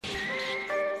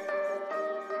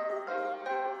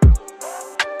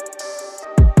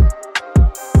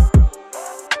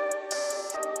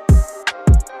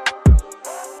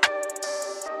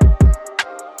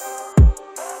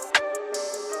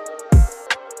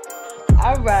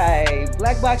All right,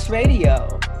 Black Box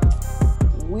Radio.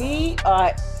 We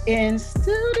are in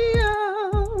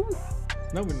studio.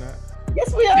 No, we're not.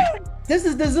 Yes, we are. This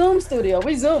is the Zoom studio.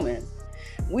 We zooming.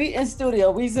 We in studio.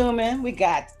 We zooming. We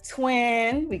got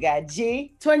Twin. We got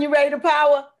G. Twin, you ready to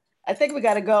power? I think we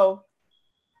got to go.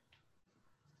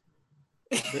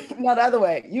 No, the other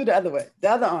way. You the other way. The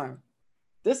other arm.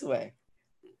 This way.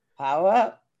 Power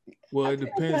up. Well, it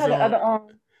depends The other on. arm.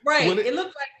 Right. Well, it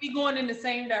looks like we going in the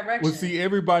same direction. Well, see,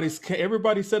 everybody's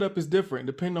setup is different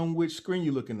depending on which screen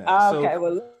you're looking at. Okay,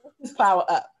 well, let's power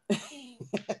up.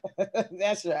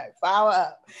 That's right. Power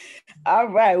up. All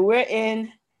right,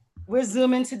 we're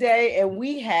zooming today, and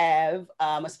we have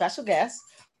a special guest,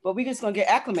 but we're just gonna get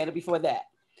acclimated before that.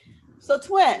 So,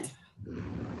 Twin,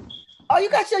 oh, you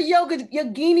got your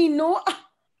yogini no,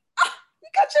 you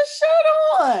got your shirt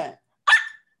on,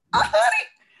 honey.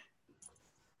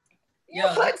 Yo.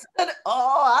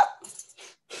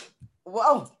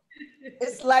 Whoa,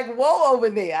 it's like whoa over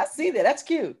there. I see that. That's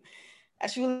cute.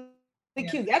 That's really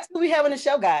cute. That's what we have on the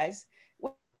show, guys.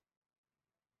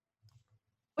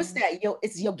 What's that?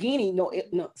 It's yogini. No,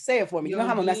 say it for me. You know how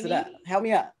I'm gonna mess it up. Help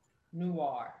me up.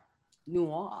 Noir.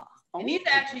 Oh. And these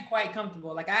are actually quite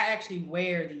comfortable. Like, I actually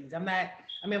wear these.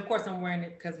 Of course I'm wearing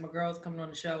it because my girl's coming on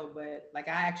the show, but like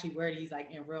I actually wear these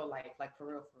like in real life, like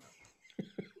for real.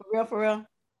 For real.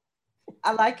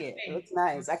 I like it. It looks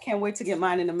nice. I can't wait to get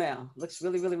mine in the mail. Looks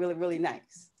really, really, really, really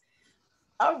nice.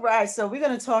 All right, so we're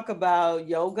going to talk about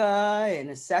yoga and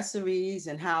accessories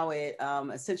and how it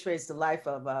accentuates the life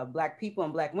of Black people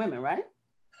and Black women, right?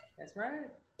 That's right.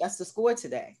 That's the score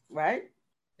today, right?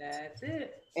 That's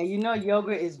it. And you know,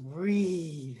 yoga is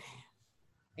breathing.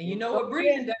 And you know what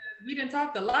breathing does? We done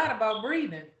talked a lot about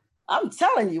breathing. I'm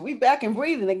telling you, we back in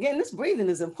breathing again. This breathing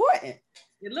is important.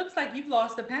 It looks like you've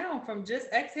lost a pound from just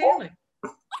exhaling.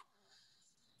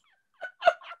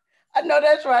 I know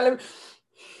that's right. Let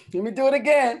me do it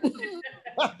again.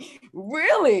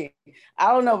 Really?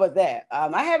 I don't know about that.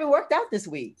 I haven't worked out this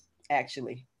week,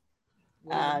 actually.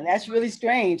 That's really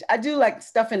strange. I do like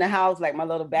stuff in the house, like my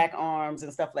little back arms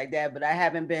and stuff like that, but I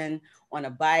haven't been on a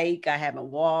bike. I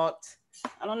haven't walked.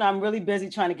 I don't know. I'm really busy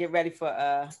trying to get ready for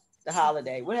the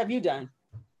holiday. What have you done?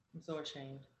 I'm so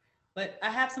ashamed. But I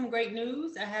have some great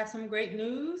news.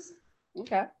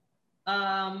 Okay.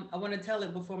 I want to tell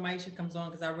it before Maisha comes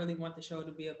on because I really want the show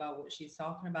to be about what she's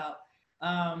talking about.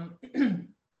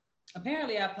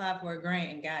 Apparently, I applied for a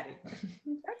grant and got it.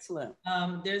 Excellent.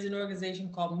 There's an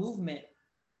organization called Movement,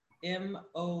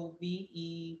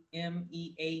 Movemeant,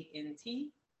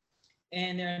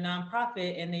 and they're a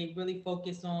nonprofit, and they really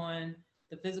focus on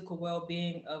the physical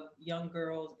well-being of young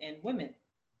girls and women,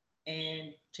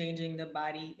 and changing the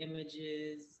body image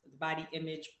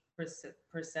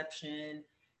perception,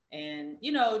 and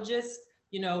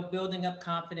building up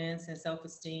confidence and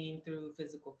self-esteem through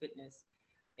physical fitness.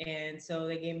 And so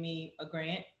they gave me a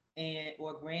grant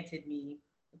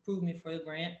approved me for the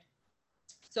grant.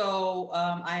 So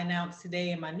I announced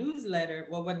today in my newsletter,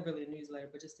 well, it wasn't really a newsletter,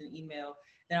 but just an email,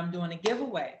 that I'm doing a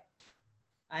giveaway.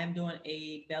 I am doing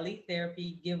a belly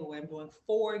therapy giveaway. I'm doing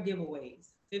 4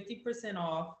 giveaways, 50%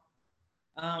 off,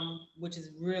 which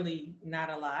is really not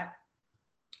a lot,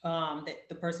 that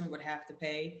the person would have to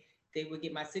pay. They would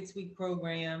get my 6-week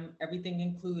program, everything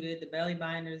included, the belly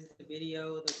binders, the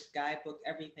video, the guidebook,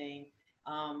 everything,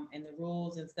 and the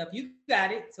rules and stuff. You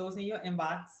got it, so it's in your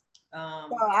inbox.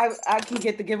 So I can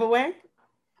get the giveaway?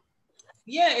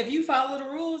 Yeah, if you follow the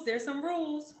rules, there's some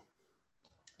rules.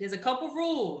 There's a couple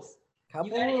rules. You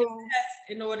gotta invest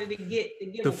in order to get the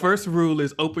giveaway. The first rule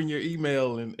is open your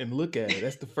email and look at it.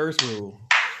 That's the first rule.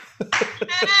 You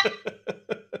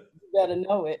better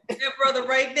know it. That brother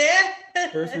right there.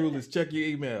 First rule is check your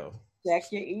email.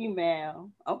 Check your email.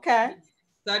 Okay.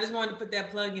 So I just wanted to put that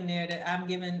plug in there that I'm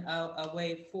giving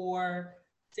away 4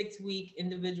 6-week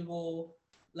individual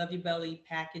Love Your Belly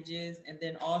packages. And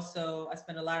then also I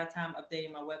spent a lot of time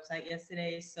updating my website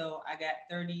yesterday. So I got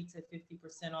 30 to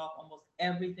 50% off almost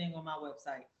everything on my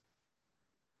website.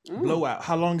 Blowout.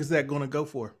 How long is that going to go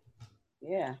for?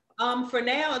 Yeah. For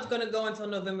now, it's going to go until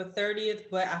November 30th,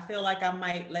 but I feel like I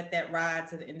might let that ride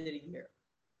to the end of the year.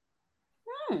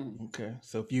 Okay.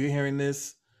 So if you're hearing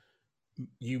this,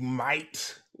 you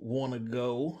might want to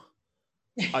go.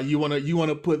 You want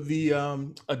to put the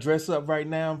address up right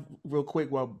now real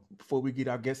quick before we get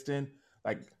our guest in?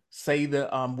 Like, say the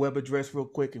web address real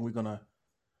quick, and we're going to...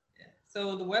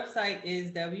 So the website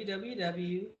is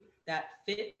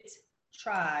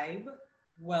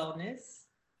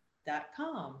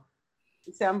www.fittribewellness.com.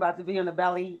 You say I'm about to be on the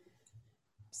belly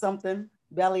something.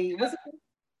 Belly, what's it?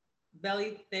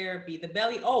 belly therapy. The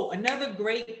belly. Oh, another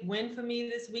great win for me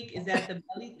this week is that the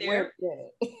belly therapy.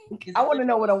 I want to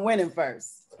know what I'm winning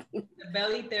first. The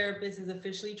belly therapist is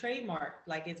officially trademarked,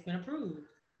 like it's been approved.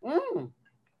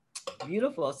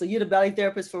 Beautiful. So you're the belly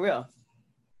therapist for real.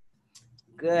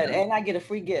 Good. Yep. And I get a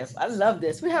free gift. I love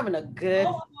this. We're having a good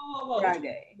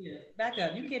Friday. Yeah. Back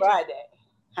up. You can't Friday.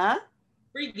 Huh?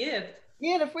 Free gift.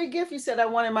 Yeah, the free gift you said I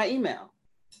wanted my email.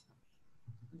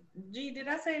 Gee, did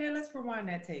I say that? Let's rewind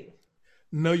that tape.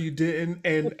 No, you didn't.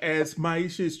 And as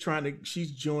Maisha is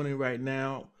she's joining right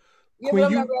now. Yeah, but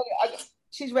I'm not ready.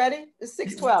 She's ready? It's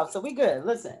 6:12, so we good.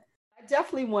 Listen, I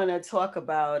definitely want to talk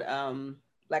about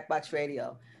Black Box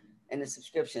Radio and the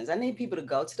subscriptions. I need people to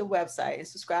go to the website and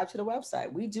subscribe to the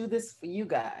website. We do this for you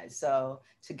guys. So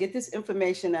to get this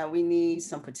information out, we need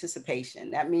some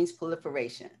participation. That means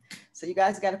proliferation. So you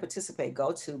guys got to participate.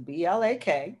 Go to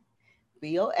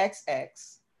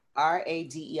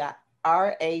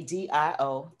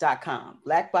BLAKBOXXRADIO.com,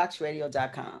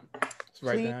 blackboxradio.com. It's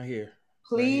right down here.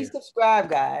 Please subscribe,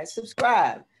 guys.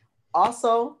 Subscribe.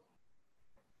 Also,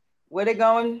 where they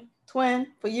going, Twin,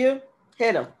 for you?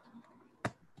 Hit them.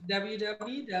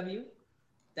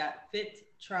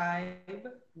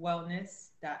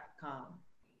 www.fittribewellness.com.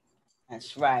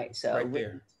 That's right. So right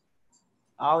there.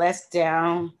 All that's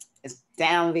down. It's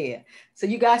down there. So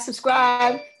you guys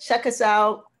subscribe. Check us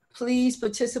out. Please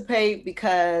participate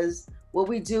because what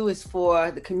we do is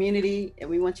for the community and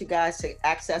we want you guys to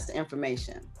access the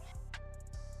information.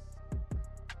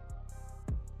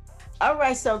 All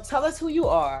right, so tell us who you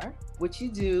are, what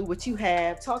you do, what you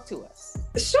have. Talk to us.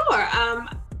 Sure.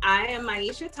 I am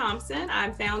Maisha Thompson.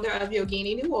 I'm founder of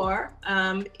Yogini Noir.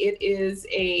 It is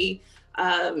a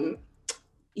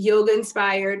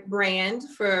yoga-inspired brand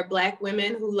for Black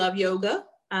women who love yoga.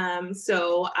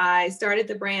 So I started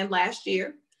the brand last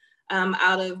year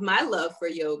out of my love for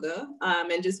yoga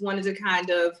and just wanted to kind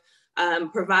of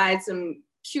provide some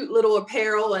cute little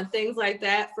apparel and things like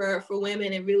that for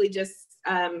women and really just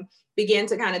begin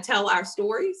to kind of tell our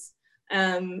stories.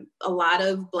 A lot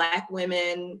of Black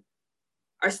women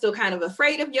are still kind of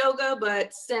afraid of yoga,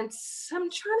 but since I'm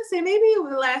trying to say maybe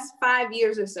over the last 5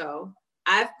 years or so,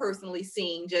 I've personally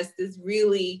seen just this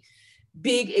really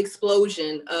big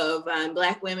explosion of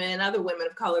Black women and other women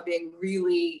of color being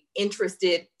really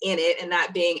interested in it and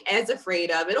not being as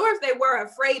afraid of it, or if they were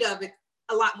afraid of it,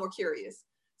 a lot more curious.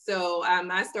 So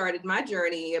I started my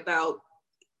journey about,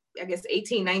 I guess,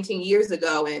 18, 19 years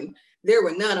ago, and there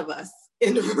were none of us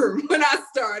in the room when I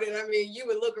started. I mean, you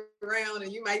would look around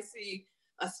and you might see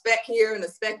a speck here and a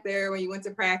speck there when you went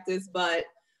to practice, but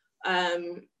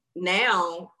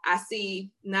now I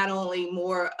see not only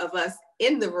more of us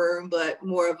in the room, but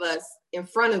more of us in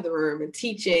front of the room and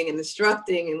teaching and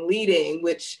instructing and leading,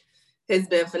 which has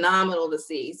been phenomenal to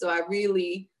see. So I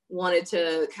really wanted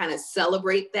to kind of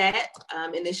celebrate that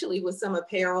initially with some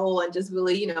apparel and just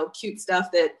really, cute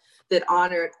stuff that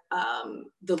honored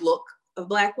the look of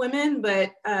Black women,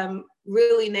 but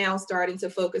really now starting to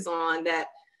focus on that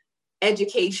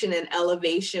education and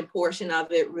elevation portion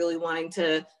of it, really wanting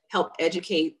to help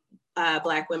educate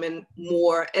Black women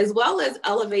more, as well as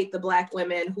elevate the Black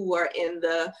women who are in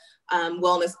the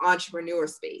wellness entrepreneur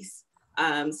space.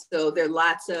 So there are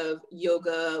lots of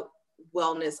yoga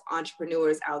wellness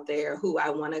entrepreneurs out there who I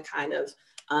want to kind of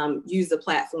use the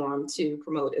platform to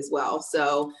promote as well.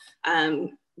 So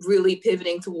really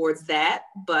pivoting towards that,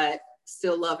 but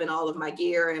still loving all of my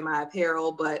gear and my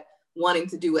apparel, but wanting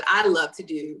to do what I love to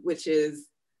do, which is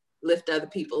lift other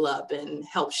people up and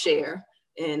help share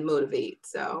and motivate.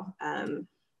 So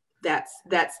that's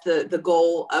the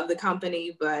goal of the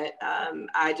company. But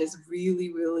I just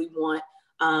really, really want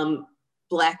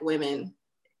Black women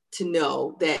to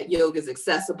know that yoga is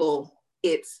accessible.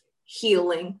 It's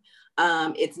healing.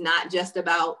 It's not just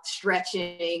about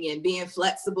stretching and being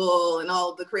flexible and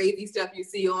all the crazy stuff you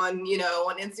see on,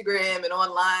 on Instagram and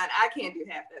online. I can't do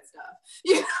half that stuff,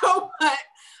 but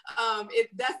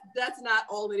that's not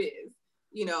all it is,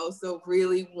 so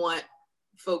really want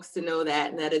folks to know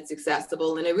that and that it's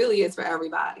accessible, and it really is for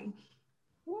everybody.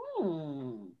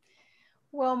 Well,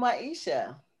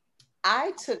 Maisha,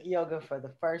 I took yoga for the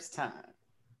first time.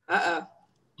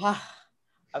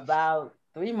 About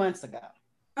 3 months ago.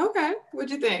 Okay,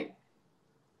 what'd you think?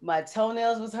 My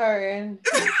toenails was hurting.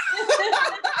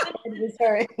 It was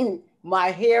hurting.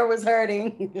 My hair was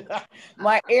hurting.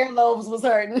 My earlobes was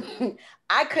hurting.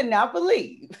 I could not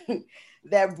believe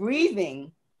that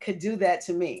breathing could do that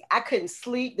to me. I couldn't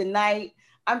sleep the night.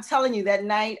 I'm telling you, that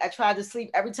night I tried to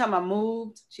sleep every time I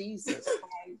moved. Jesus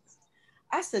Christ.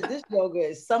 I said, this yoga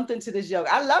is something to this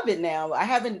yoga. I love it now.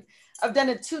 I've done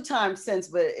it 2 times since,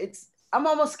 but I'm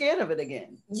almost scared of it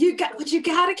again. But you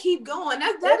gotta keep going.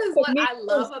 That is what I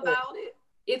love about it.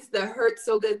 It's the hurt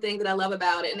so good thing that I love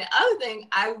about it. And the other thing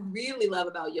I really love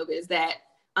about yoga is that,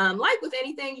 like with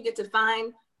anything, you get to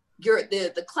find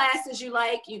the classes you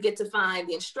like, you get to find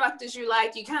the instructors you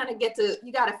like, you got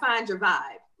to find your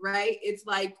vibe, right? It's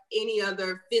like any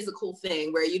other physical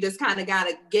thing where you just kind of got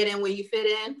to get in where you fit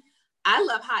in. I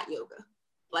love hot yoga.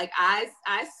 Like I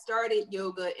started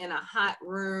yoga in a hot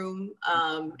room,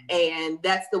 and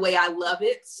that's the way I love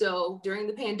it. So during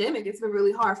the pandemic, it's been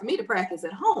really hard for me to practice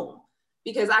at home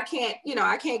because I can't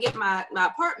get my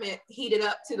apartment heated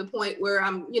up to the point where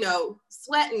I'm,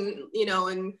 sweating,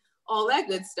 and all that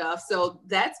good stuff. So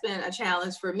that's been a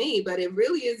challenge for me, but it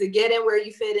really is to get in where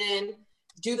you fit in,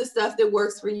 do the stuff that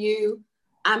works for you.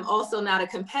 I'm also not a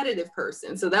competitive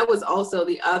person. So that was also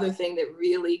the other thing that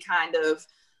really kind of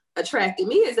attracted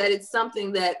me, is that it's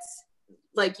something that's,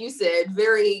 like you said,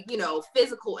 very,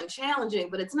 physical and challenging,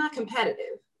 but it's not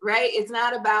competitive, right? It's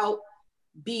not about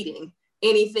beating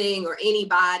anything or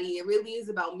anybody. It really is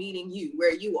about meeting you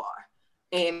where you are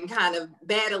and kind of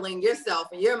battling yourself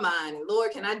and your mind. And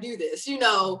Lord, can I do this?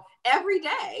 Every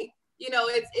day,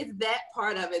 it's that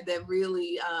part of it that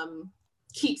really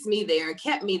keeps me there and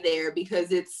kept me there,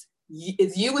 because it's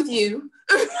you with you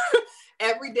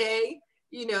every day.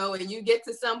 And you get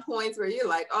to some points where you're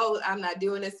like, oh, I'm not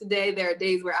doing this today. There are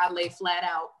days where I lay flat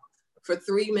out for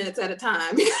 3 minutes at a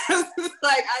time because it's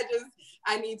like,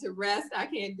 I need to rest. I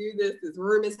can't do this. This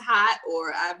room is hot,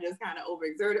 or I've just kind of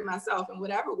overexerted myself in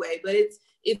whatever way. But it's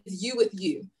you with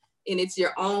you, and it's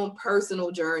your own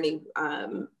personal journey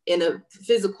in a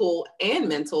physical and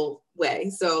mental way.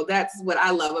 So that's what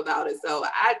I love about it. So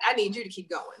I need you to keep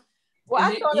going. Well,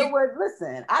 I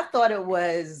thought it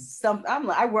was something.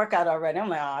 I work out already. I'm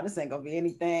like, oh, this ain't gonna be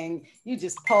anything. You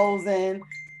just posing.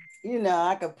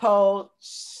 I could pose.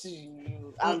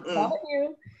 Shoot, I'm telling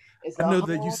you. I know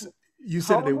that you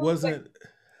said that it wasn't.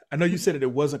 I know you said that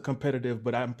it wasn't competitive,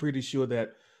 but I'm pretty sure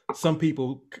that some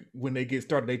people, when they get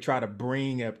started, they try to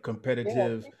bring a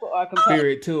competitive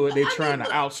spirit to it. They're trying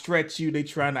to outstretch you. They're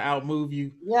trying to outmove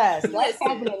you. Yes, that's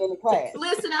happening in the class.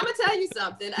 Listen, I'm gonna tell you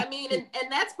something. I mean,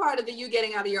 and that's part of you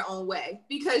getting out of your own way,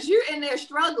 because you're in there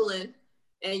struggling,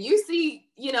 and you see,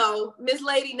 Miss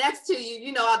Lady next to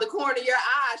you, out the corner of your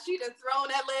eye, she done thrown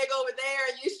that leg over there,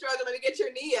 and you're struggling to get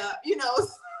your knee up,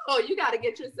 So you got to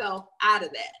get yourself out of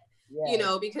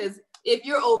that, because if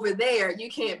you're over there, you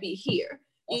can't be here.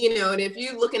 And if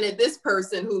you're looking at this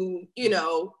person who,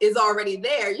 is already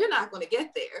there, you're not going to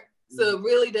get there. So it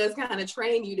really does kind of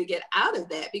train you to get out of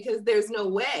that, because there's no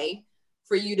way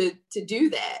for you to do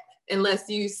that unless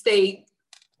you stay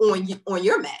on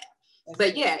your mat.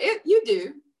 But yeah, you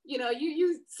do.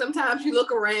 You sometimes you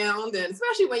look around, and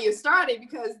especially when you're starting,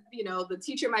 because, the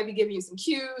teacher might be giving you some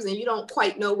cues and you don't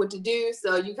quite know what to do.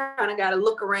 So you kind of got to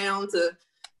look around to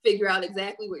figure out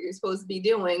exactly what you're supposed to be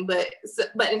doing. But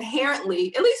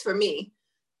inherently, at least for me,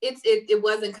 it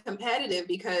wasn't competitive,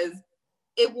 because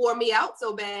it wore me out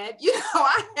so bad.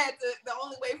 I had to, the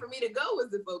only way for me to go was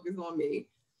to focus on me.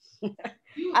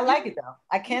 I like it though.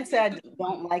 I can't say I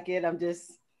don't like it. I'm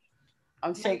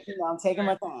taking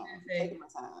my time.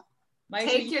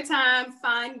 Take your time,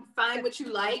 find what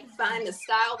you like, find the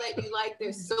style that you like.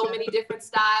 There's so many different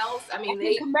styles. I mean,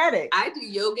 I do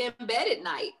yoga in bed at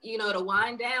night, to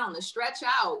wind down, to stretch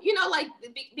out,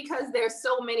 because there's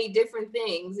so many different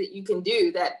things that you can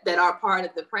do that are part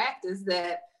of the practice,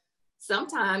 that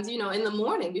sometimes, in the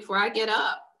morning before I get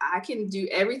up, I can do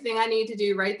everything I need to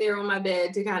do right there on my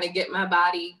bed to kind of get my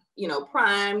body,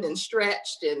 primed and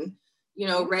stretched and,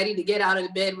 ready to get out of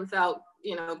the bed without,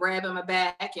 grabbing my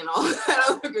back and all that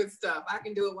other good stuff. I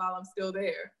can do it while I'm still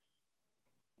there.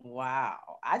 Wow.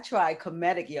 I tried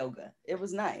comedic yoga. It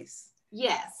was nice.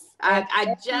 Yes.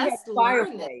 I just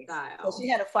learned that style. So she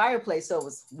had a fireplace, so it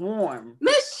was warm.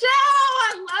 Michelle,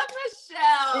 I love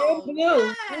Michelle. In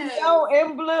blue. Yes.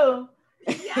 In blue.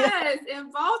 Yes, in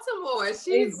Baltimore.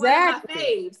 She's one of my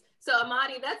faves. So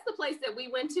Amadi, that's the place that we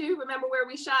went to. Remember where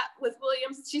we shot with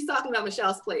Williams? She's talking about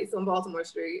Michelle's place on Baltimore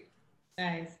Street.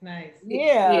 Nice.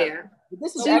 Yeah.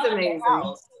 This is amazing.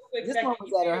 This one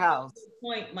was at her house.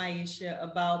 Point, Maisha,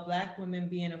 about Black women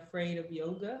being afraid of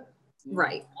yoga.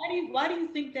 Right. Why do you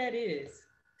think that is?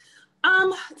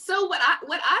 So what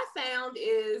I found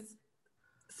is,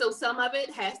 so some of it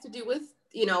has to do with,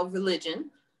 religion,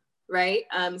 right?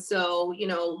 So,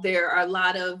 there are a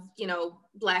lot of,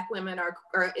 Black women are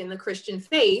in the Christian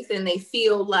faith, and they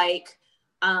feel like,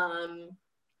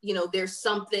 there's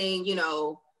something,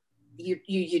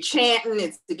 you're chanting,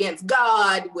 it's against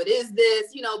God. What is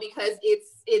this? Because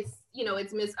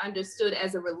it's misunderstood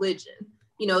as a religion,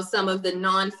 you know, some of the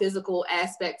non-physical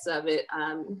aspects of it,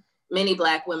 many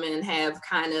Black women have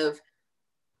kind of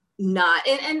not,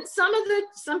 and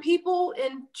some people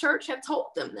in church have told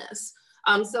them this.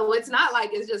 So it's not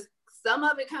like it's just, some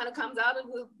of it kind of comes out of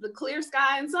the clear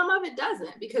sky and some of it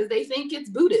doesn't, because they think it's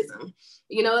Buddhism.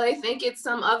 You know, they think it's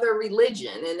some other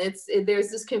religion, and there's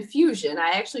this confusion.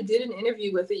 I actually did an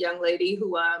interview with a young lady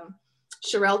who,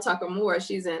 Sherelle Tucker Moore,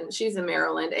 she's in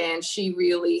Maryland, and she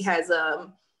really has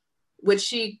what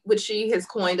she has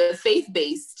coined a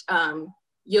faith-based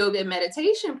yoga and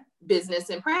meditation business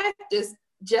and practice,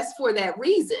 just for that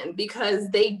reason, because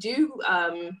they do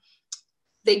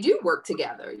work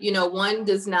together. You know, one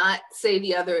does not say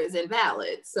the other is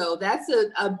invalid. So that's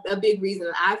a big reason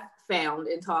that I've found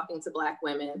in talking to Black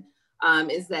women,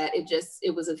 is that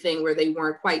it was a thing where they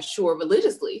weren't quite sure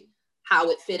religiously how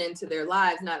it fit into their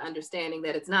lives, not understanding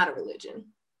that it's not a religion.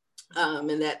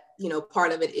 And that, you know,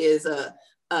 part of it is a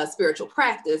spiritual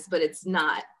practice, but it's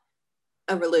not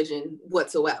a religion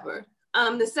whatsoever.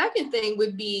 The second thing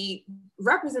would be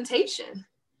representation.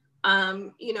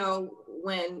 You know,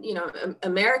 when, you know,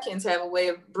 Americans have a way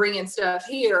of bringing stuff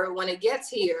here, when it gets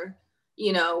here,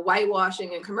 you know,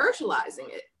 whitewashing and commercializing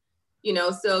it, you know,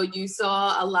 so you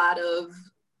saw a lot of,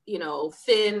 you know,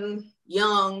 thin,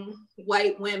 young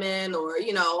white women, or,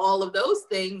 you know, all of those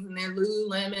things, and their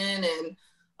Lululemon and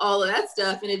all of that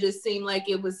stuff. And it just seemed like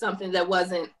it was something that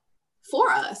wasn't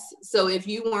for us. So if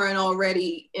you weren't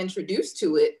already introduced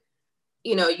to it,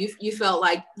 you know, you felt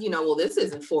like, you know, well, this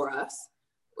isn't for us.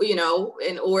 You know,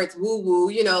 or it's woo woo,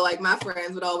 you know, like my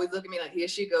friends would always look at me like, here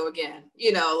she go again,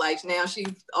 you know, like now she's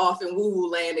off in woo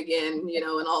woo land again, you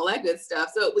know, and all that good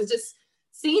stuff. So it was just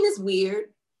seen as weird.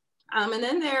 And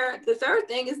then the third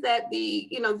thing is that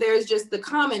you know, there's just the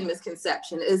common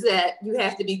misconception is that you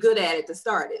have to be good at it to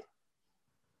start it,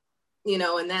 you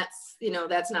know, and that's, you know,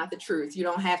 that's not the truth. You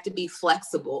don't have to be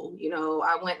flexible. You know,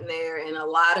 I went in there in a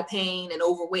lot of pain and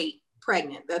overweight,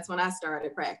 pregnant. That's when I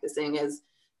started practicing as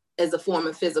a form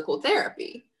of physical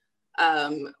therapy.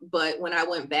 But when I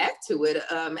went back to it,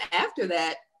 after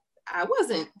that, I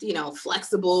wasn't, you know,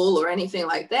 flexible or anything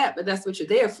like that, but that's what you're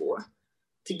there for,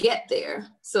 to get there.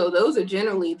 So those are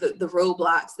generally the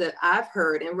roadblocks that I've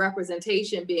heard, and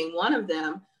representation being one of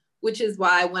them, which is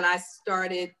why when I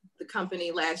started the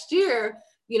company last year,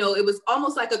 you know, it was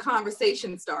almost like a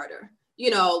conversation starter,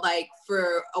 you know, like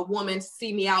for a woman to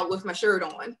see me out with my shirt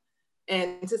on,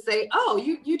 and to say, oh,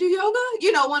 you do yoga?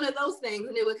 You know, one of those things.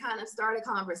 And it would kind of start a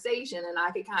conversation, and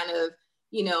I could kind of,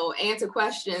 you know, answer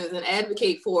questions and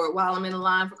advocate for it while I'm in the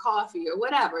line for coffee or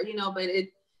whatever, you know, but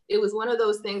it was one of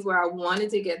those things where I wanted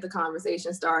to get the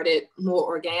conversation started more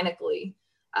organically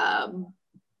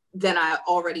than I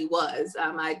already was.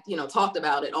 I, you know, talked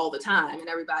about it all the time, and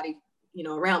everybody, you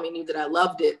know, around me knew that I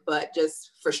loved it, but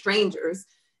just for strangers,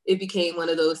 it became one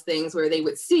of those things where they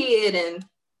would see it and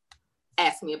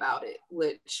ask me about it,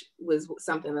 which was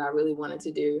something that I really wanted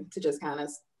to do, to just kind of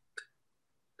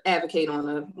advocate on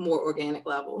a more organic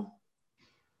level.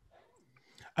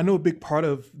 I know a big part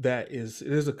of that is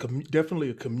there's definitely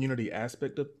a community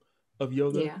aspect of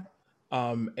yoga. Yeah.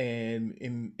 And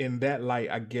in that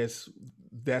light, I guess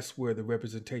that's where the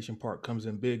representation part comes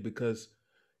in big, because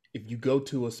if you go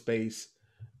to a space,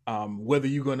 whether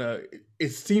you're gonna, it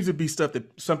seems to be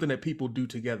something that people do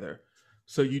together.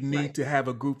 So you need Right. to have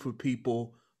a group of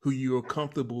people who you're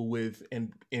comfortable with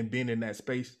and being in that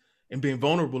space and being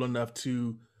vulnerable enough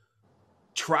to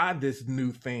try this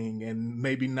new thing and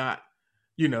maybe not,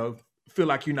 you know, feel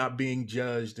like you're not being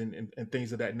judged and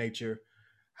things of that nature.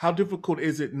 How difficult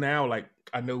is it now? Like,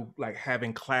 I know like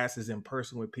having classes in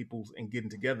person with people and getting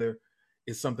together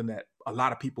is something that a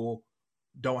lot of people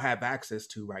don't have access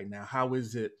to right now. How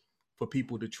is it for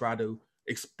people to try to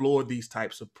explore these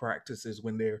types of practices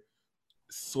when they're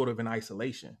sort of in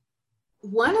isolation?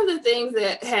 One of the things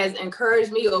that has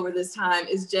encouraged me over this time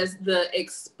is just the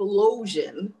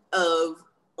explosion of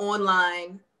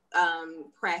online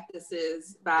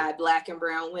practices by Black and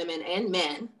brown women and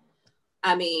men.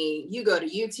 I mean, you go to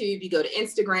YouTube, you go to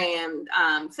Instagram,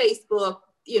 Facebook,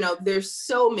 you know, there's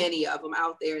so many of them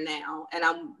out there now. And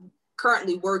I'm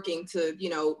currently working to, you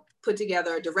know, put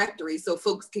together a directory so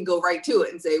folks can go right to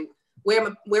it and say,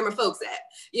 where my folks at,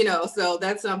 you know? So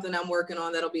that's something I'm working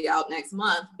on that'll be out next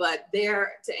month. But to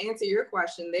answer your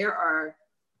question, there are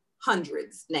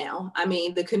hundreds now. I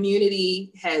mean, the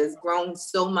community has grown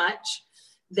so much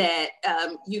that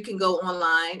you can go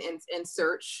online and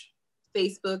search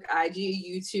Facebook, IG,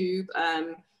 YouTube.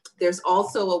 There's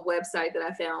also a website that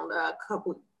I found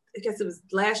I guess it was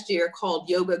last year, called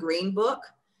Yoga Green Book.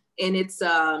 And it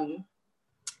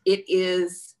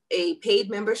is a paid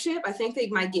membership. I think they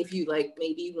might give you like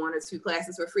maybe 1 or 2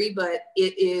 classes for free, but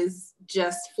it is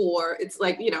just for, it's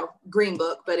like, you know, Green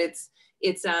Book, but it's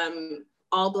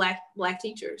all black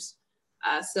teachers.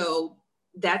 So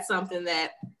that's something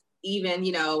that even,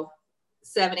 you know,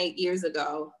 7-8 years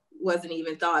ago wasn't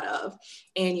even thought of.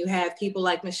 And you have people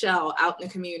like Michelle out in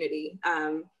the community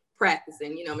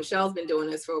practicing. You know, Michelle's been doing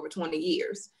this for over 20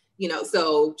 years, you know,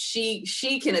 so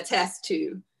she can attest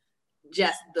to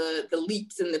just the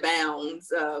leaps and the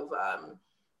bounds of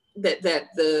that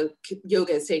the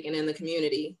yoga has taken in the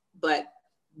community. But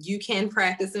you can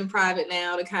practice in private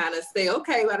now to kind of say,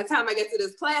 okay, by the time I get to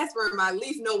this classroom, I at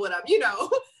least know what I'm, you know,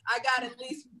 I got at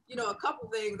least, you know, a couple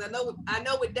things. I know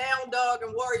what Down Dog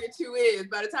and Warrior 2 is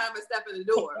by the time I step in the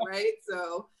door, right?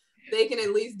 So they can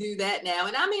at least do that now.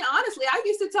 And I mean, honestly, I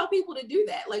used to tell people to do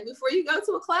that. Like before you go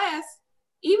to a class,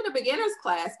 even a beginner's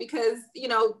class, because, you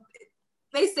know,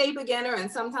 they say beginner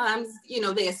and sometimes, you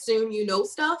know, they assume you know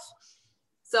stuff.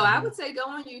 So I would say go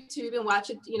on YouTube and watch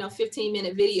a, you know,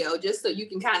 15-minute video just so you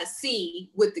can kind of see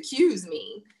what the cues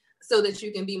mean so that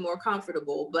you can be more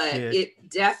comfortable. But it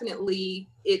definitely,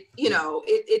 you know,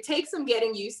 it takes some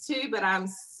getting used to, but I'm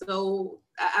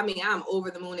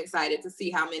over the moon excited to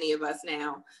see how many of us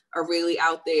now are really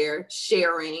out there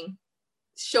sharing,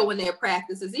 showing their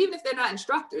practices, even if they're not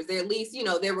instructors, they're at least, you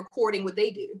know, they're recording what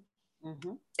they do.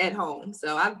 At home.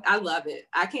 So I love it.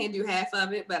 I can't do half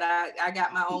of it, but I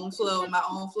got my own flow and my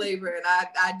own flavor, and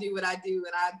I do what I do,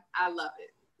 and I love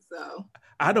it. So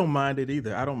I don't mind it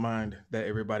either. I don't mind that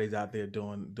everybody's out there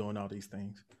doing all these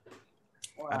things.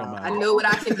 Wow. I don't mind. I know what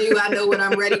I can do. I know what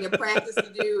I'm ready to practice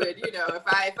to do. And you know, if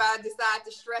I decide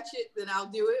to stretch it, then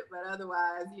I'll do it. But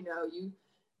otherwise, you know,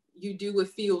 you do what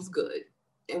feels good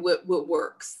and what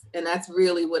works. And that's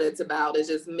really what it's about, is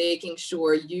just making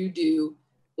sure you do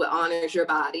what honors your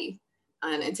body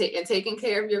and taking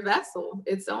care of your vessel.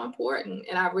 It's so important.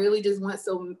 And I really just want,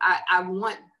 I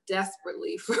want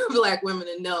desperately for Black women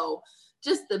to know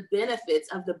just the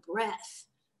benefits of the breath,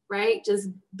 right? Just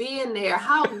being there.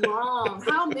 How long,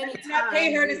 how many times? I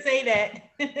pay her to say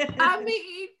that. I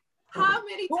mean, how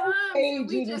many times? Who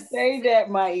paid you to say that,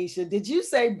 Maisha? Did you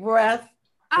say breath?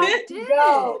 I did.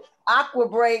 Go. Aqua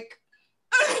break.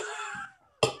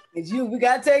 We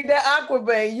gotta take that aqua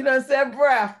break. You done said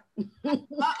breath.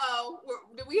 Uh-oh.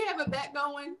 Do we have a bet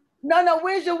going? No.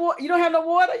 Where's your water? You don't have no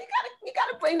water? You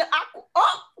gotta bring the aqua.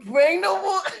 Oh, bring the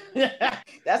water.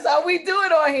 That's how we do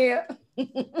it on here.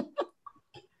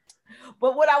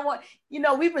 But what I want, you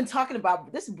know, we've been talking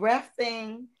about this breath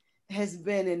thing has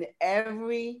been in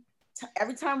every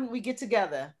time we get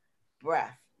together.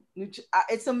 Breath.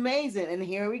 It's amazing. And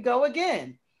here we go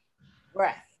again.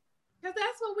 Breath. Because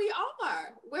that's what we are.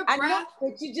 We're I breath. know,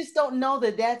 but you just don't know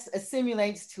that that's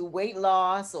assimilates to weight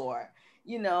loss, or,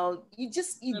 you know, you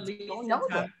don't know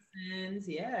that.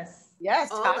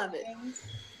 Yes, all toxins. of it.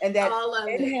 And that all of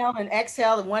inhale and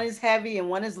exhale, and one is heavy and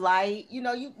one is light. You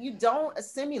know, you don't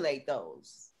assimilate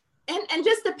those. And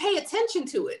just to pay attention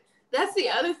to it. That's the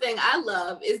other thing I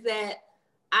love, is that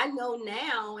I know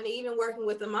now, and even working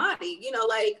with Amadi, you know,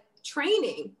 like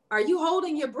training, are you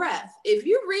holding your breath? If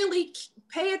you really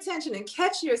pay attention and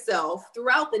catch yourself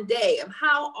throughout the day of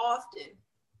how often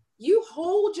you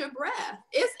hold your breath,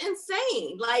 it's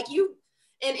insane. Like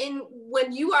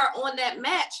when you are on that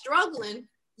mat struggling,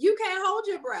 you can't hold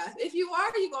your breath. If you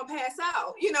are, you're gonna pass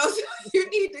out. You know, so you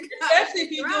need to, especially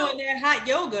if you're doing that hot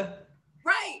yoga.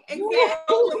 Right, exactly.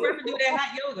 Do that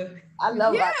hot yoga. I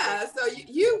love that. Yeah, so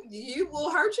you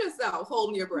will hurt yourself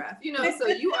holding your breath. You know, so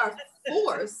you are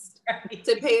forced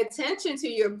to pay attention to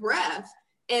your breath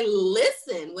and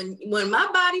listen. When my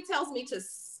body tells me to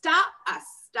stop, I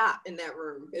stop in that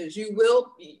room, because you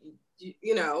will,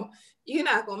 you know, you're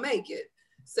not gonna make it.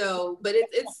 So, but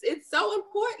it's so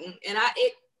important, and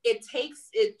it takes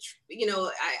it. You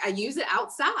know, I use it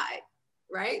outside.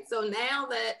 Right. So now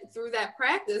that through that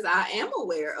practice, I am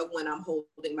aware of when I'm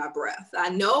holding my breath. I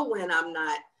know when I'm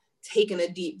not taking a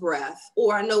deep breath,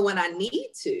 or I know when I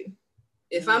need to.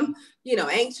 If I'm, you know,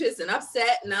 anxious and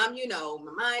upset and I'm, you know,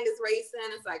 my mind is racing,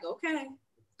 it's like, okay.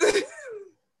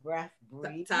 Breath,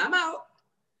 breathe. Time out.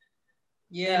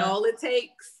 Yeah. And all it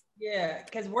takes. Yeah.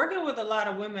 Because working with a lot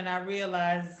of women, I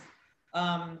realized,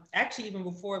 actually, even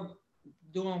before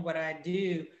doing what I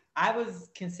do, I was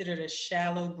considered a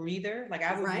shallow breather. Like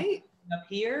I was up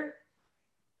here.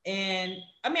 And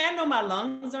I mean, I know my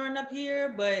lungs aren't up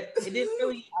here, but it didn't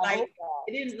really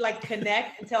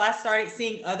connect until I started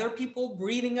seeing other people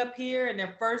breathing up here, and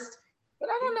their first. But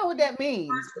I don't know what that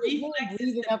means.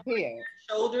 Breathing up here.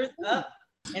 Shoulders up.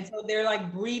 And so they're like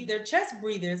they're chest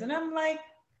breathers. And I'm like,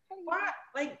 why?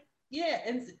 Like, Yeah,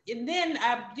 and then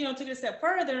I, took it a step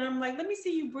further, and I'm like, let me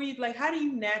see you breathe. Like, how do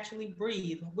you naturally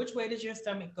breathe? Which way does your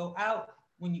stomach go out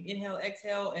when you inhale,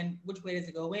 exhale, and which way does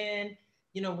it go in?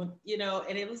 And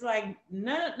it was like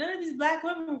none of these Black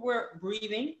women were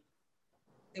breathing.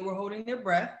 They were holding their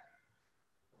breath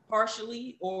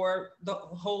partially or the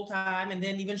whole time, and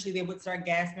then eventually they would start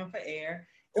gasping for air,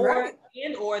 or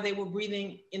they were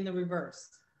breathing in the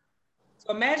reverse.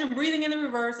 So imagine breathing in the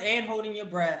reverse and holding your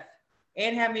breath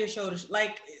and having your shoulders,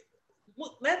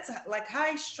 that's like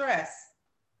high stress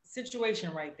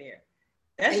situation right there.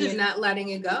 That's and just you're not letting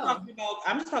it go. I'm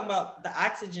just talking about the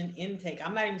oxygen intake.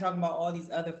 I'm not even talking about all these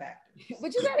other factors.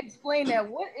 But you gotta explain that.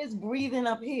 What is breathing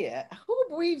up here? Who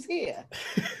breathes here?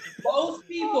 Most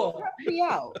people.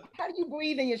 Out. How do you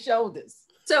breathe in your shoulders?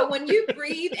 So when you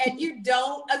breathe and you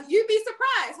don't, you'd be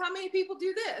surprised how many people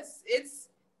do this. It's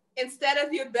instead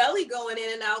of your belly going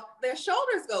in and out, their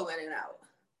shoulders go in and out.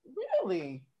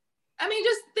 Really? I mean,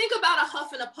 just think about a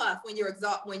huff and a puff when you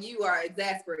are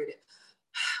exasperated.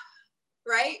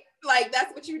 Right? Like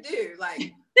that's what you do.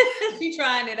 Like she's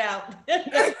trying it out. You've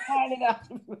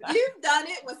done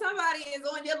it when somebody is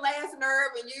on your last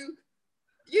nerve and you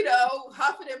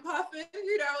huffing and puffing,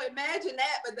 imagine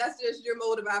that, but that's just your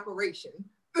mode of operation.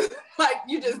 Like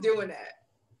you just doing that.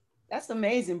 That's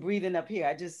amazing, breathing up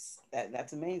here.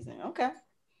 That's amazing. Okay.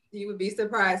 You would be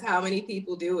surprised how many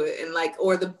people do it, and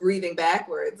or the breathing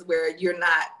backwards where you're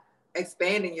not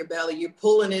expanding your belly, you're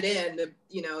pulling it in to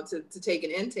take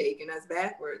an intake, and that's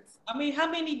backwards. I mean, how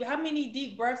many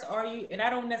deep breaths are you? And I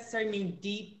don't necessarily mean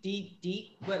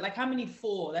deep, but like how many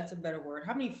full, that's a better word.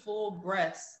 How many full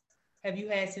breaths have you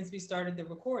had since we started the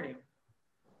recording?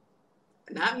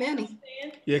 Not many.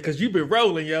 Yeah, because you've been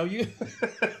rolling, yo.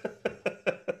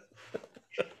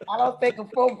 I don't think a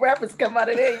full breath has come out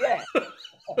of there yet.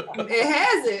 It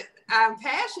hasn't. I'm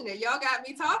passionate. Y'all got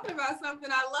me talking about something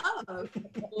I love.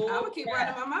 I would keep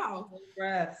running my mouth.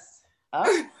 Breaths.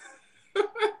 Oh. But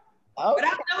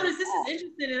I've noticed this is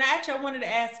interesting, and I wanted to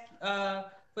ask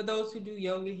for those who do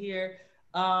yoga here,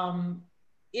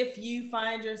 if you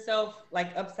find yourself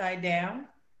like upside down.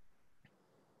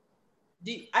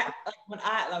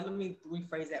 Let me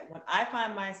rephrase that. When I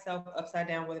find myself upside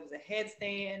down, whether it's a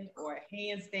headstand or a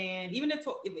handstand, even if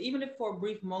for a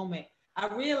brief moment, I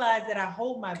realize that I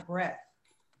hold my breath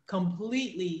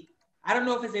completely. I don't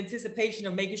know if it's anticipation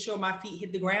of making sure my feet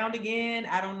hit the ground again.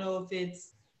 I don't know if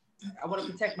it's, I want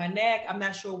to protect my neck. I'm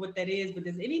not sure what that is, but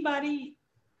does anybody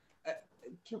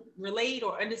relate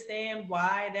or understand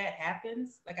why that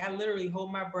happens? Like I literally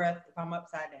hold my breath if I'm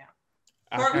upside down.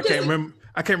 I can't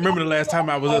remember the last time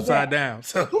I was upside down.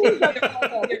 So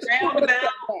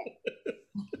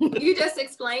you just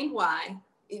explained why.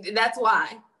 That's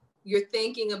why. You're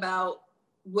thinking about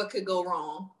what could go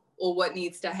wrong or what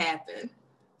needs to happen.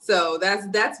 So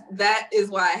that is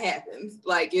why it happens.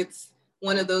 Like it's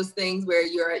one of those things where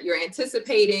you're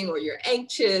anticipating or you're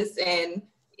anxious and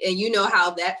you know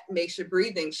how that makes your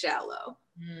breathing shallow,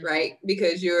 right?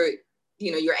 Because you're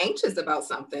anxious about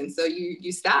something. So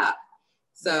you stop.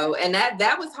 So, and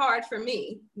that was hard for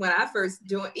me when I first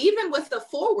even with the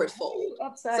forward fold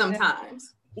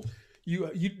sometimes.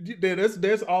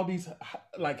 There's all these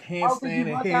like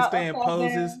handstand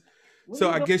poses. So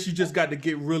I guess you just got to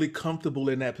get really comfortable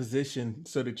in that position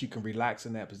so that you can relax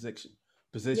in that position,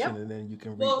 yep. And then you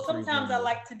can. Well, sometimes I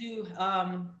like to do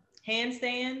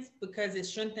handstands because it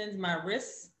strengthens my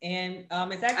wrists, and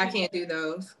it's actually I can't do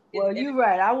those. Well, you're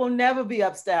right. I will never be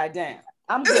upside down.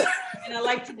 I'm good. And I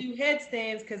like to do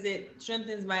headstands because it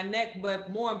strengthens my neck,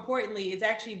 but more importantly, it's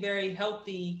actually very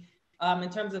healthy.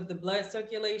 In terms of the blood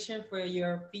circulation for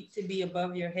your feet to be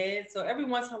above your head. So every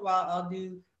once in a while I'll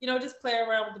do, just play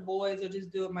around with the boys or just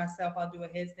do it myself. I'll do a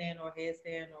headstand or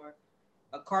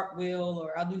a cartwheel,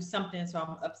 or I'll do something so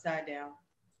I'm upside down.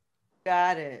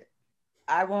 Got it.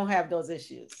 I won't have those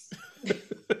issues. That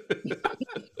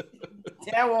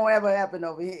won't ever happen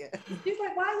over here. He's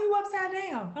like, why are you upside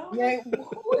down? Yeah,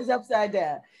 who is upside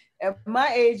down? At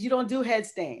my age, you don't do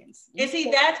headstands. And see,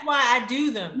 that's why I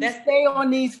do them. That's stay on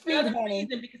these feet, honey.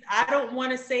 Because I don't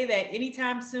want to say that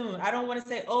anytime soon. I don't want to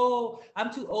say, oh,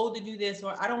 I'm too old to do this,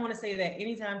 or I don't want to say that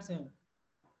anytime soon.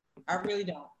 I really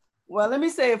don't. Well, let me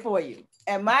say it for you.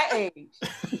 At my age,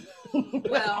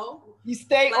 well, you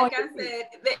stay like on I said.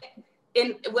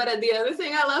 And the other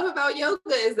thing I love about yoga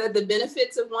is that the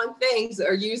benefits of one thing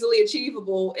are usually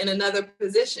achievable in another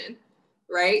position.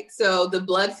 Right? So the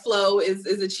blood flow is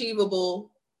achievable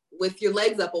with your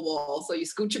legs up a wall. So you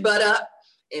scoot your butt up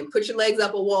and put your legs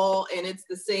up a wall, and it's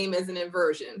the same as an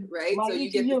inversion, right? Well, so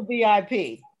you get your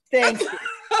VIP. Thank you.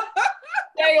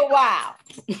 Stay a while.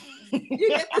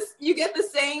 you get the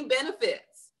same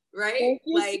benefits, right? Thank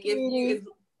you, Like if sweetie.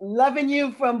 you, Loving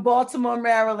you from Baltimore,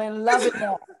 Maryland. Loving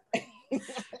that.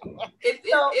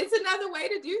 it's another way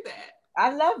to do that.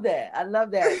 I love that. I love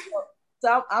that.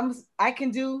 So I can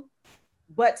do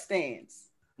butt stands.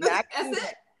 Now, That's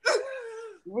it.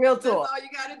 Real That's talk. all you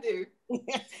got to do.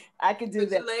 I can do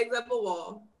Put that. your legs up a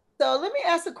wall. So let me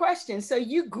ask a question. So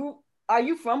are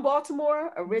you from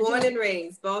Baltimore originally? Born and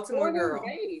raised, Baltimore girl.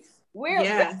 Where?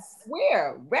 Yes.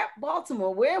 Where? Rep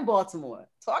Baltimore. Where in Baltimore?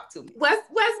 Talk to me. West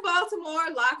Baltimore,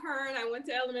 Lockhern. I went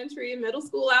to elementary and middle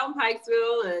school out in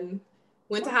Pikesville, and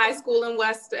went to high school in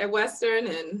Western,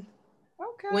 and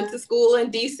went to school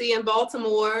in DC and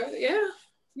Baltimore. Yeah.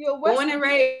 You're born and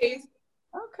raised.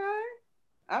 Okay.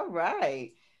 All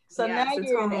right. So yes, now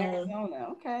you're in Arizona.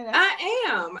 Okay.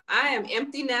 I am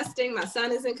empty nesting. My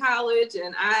son is in college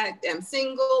and I am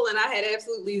single, and I had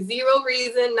absolutely zero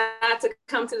reason not to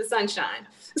come to the sunshine.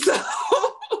 So,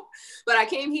 but I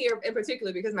came here in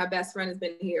particular because my best friend has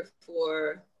been here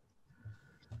for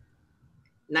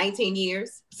 19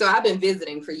 years. So I've been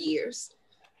visiting for years.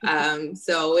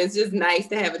 So it's just nice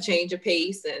to have a change of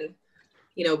pace and,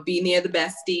 you know, be near the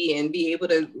bestie and be able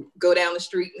to go down the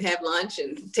street and have lunch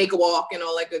and take a walk and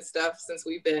all that good stuff, since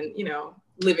we've been, you know,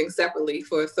 living separately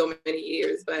for so many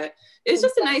years. But it's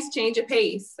just a nice change of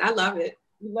pace. I love it.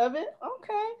 You love it?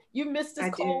 Okay. You miss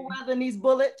this cold weather and these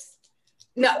bullets?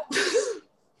 No.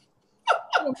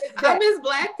 I miss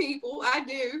Black people. I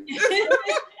do.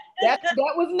 that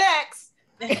was next.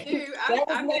 I do.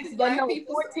 I miss Black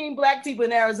people. 14 Black people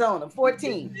in Arizona.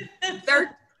 14.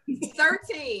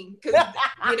 13, because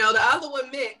you know the other one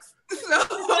mixed. So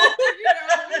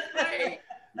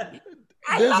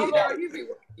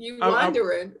you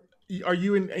wondering. Are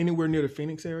you in anywhere near the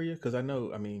Phoenix area? Because I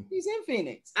know, he's in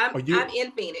Phoenix. I'm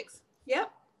in Phoenix.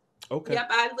 Yep. Okay. Yep.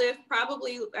 I live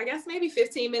probably, I guess, maybe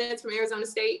 15 minutes from Arizona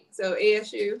State. So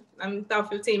ASU. I'm about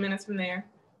 15 minutes from there.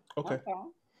 Okay.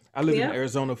 I lived in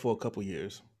Arizona for a couple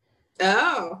years.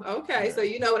 Oh, okay. So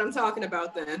you know what I'm talking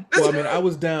about then. Well, I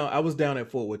was down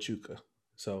at Fort Huachuca.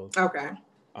 So okay.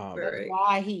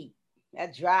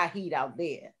 That dry heat out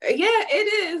there. Yeah, it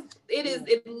is.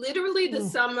 It literally, the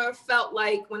summer felt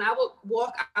like when I would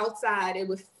walk outside, it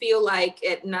would feel like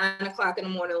at 9:00 in the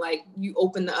morning, like you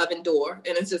open the oven door,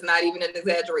 and it's just not even an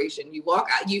exaggeration. You walk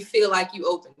out, you feel like you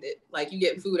opened it, like you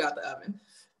getting food out the oven.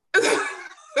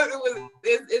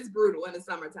 It's brutal in the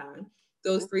summertime.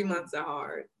 Those 3 months are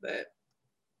hard, but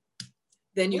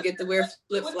then you get to wear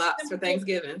flip-flops for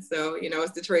Thanksgiving. So, you know,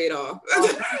 it's the trade-off.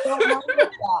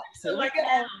 So like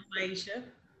now, Aisha.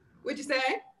 What'd you say?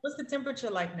 What's the temperature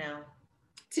like now?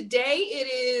 Today it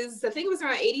is, I think it was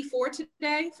around 84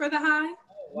 today for the high. Oh,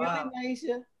 wow. Really,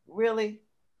 Aisha? Really?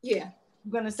 Yeah.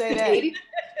 I'm going to say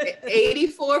that.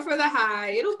 84 for the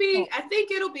high. It'll be, I think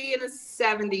it'll be in the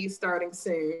 70s starting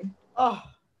soon. Oh,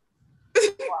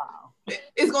 wow.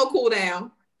 It's going to cool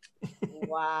down.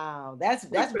 Wow. That's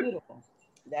beautiful.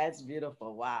 That's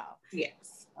beautiful. Wow.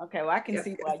 Yes. Okay. Well, I can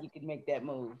see why you could make that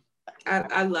move.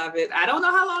 I love it. I don't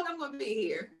know how long I'm going to be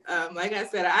here. Like I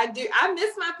said, I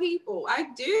miss my people. I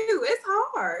do. It's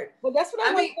hard. Well, that's what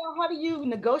I mean. How do you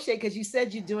negotiate? Because you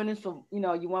said you're doing it for, you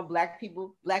know, you want Black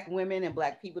people, Black women and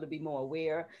Black people to be more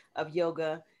aware of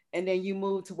yoga. And then you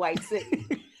moved to White City.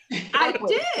 I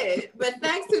did. But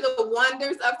thanks to the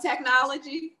wonders of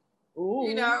technology, ooh,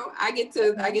 you know, I get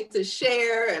to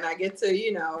share, and I get to,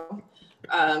 you know,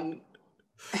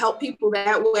 help people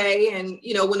that way. And,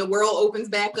 you know, when the world opens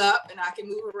back up and I can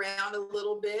move around a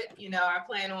little bit, you know, I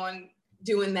plan on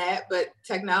doing that. But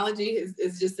technology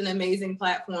is just an amazing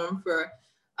platform for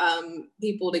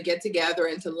people to get together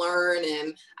and to learn.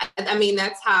 And I mean,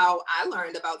 that's how I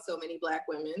learned about so many Black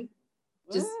women,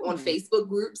 just on Facebook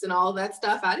groups and all that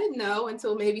stuff. I didn't know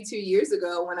until maybe 2 years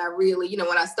ago, when I really, you know,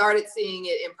 when I started seeing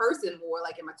it in person more,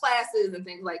 like in my classes and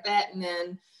things like that. And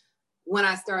then when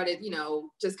I started, you know,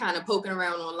 just kind of poking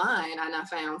around online, and I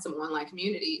found some online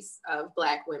communities of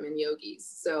Black women yogis.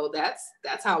 So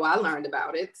that's how I learned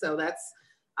about it. So that's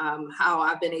how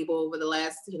I've been able over the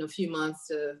last, you know, few months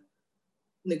to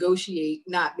negotiate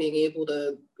not being able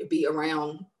to be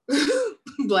around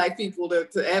Black people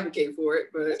to advocate for it.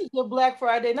 But this is your Black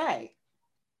Friday night,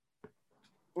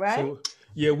 right? So,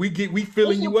 yeah, we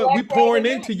filling you up. We pouring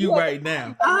into you right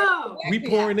now. Oh, we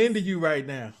pouring into you right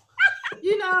now.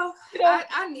 You know,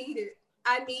 I need it.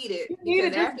 I need it.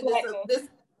 Because after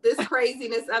this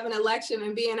craziness of an election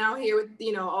and being out here with,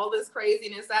 you know, all this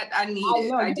craziness, I need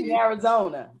it. I do. In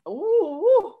Arizona.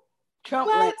 Ooh. Trump.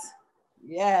 What?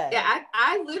 Yeah. Yeah,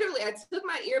 I literally took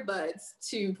my earbuds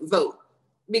to vote,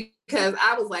 because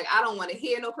I was like, I don't want to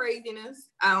hear no craziness.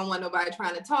 I don't want nobody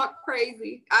trying to talk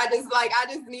crazy. I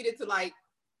just needed to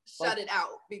shut it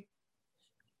out.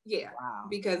 Yeah, Wow.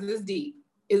 because it's deep.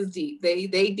 It's deep. They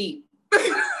deep.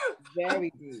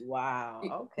 Very deep.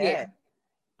 Wow. Okay.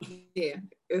 Yeah,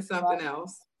 it's something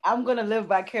else. I'm gonna live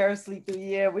vicariously through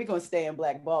you. We're gonna stay in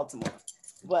Black Baltimore.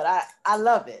 But I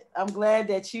love it. I'm glad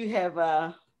that you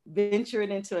have ventured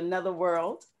into another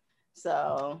world.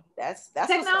 So that's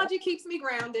technology keeps me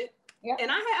grounded. Yeah.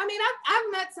 And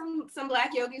I've met some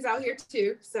Black yogis out here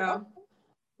too. So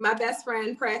my best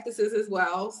friend practices as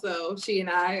well. So she and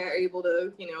I are able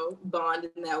to, bond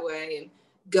in that way and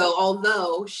go,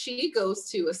 although she goes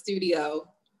to a studio.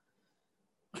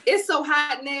 It's so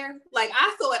hot in there. Like,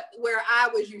 I thought where I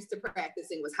was used to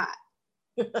practicing was hot.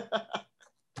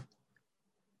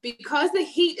 Because the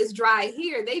heat is dry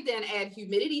here, they then add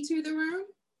humidity to the room.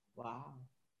 Wow.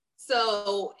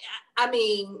 So,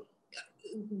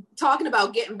 talking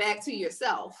about getting back to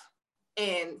yourself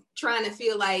and trying to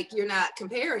feel like you're not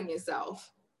comparing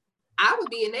yourself, I would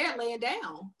be in there laying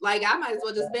down. Like, I might as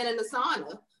well just been in the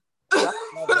sauna for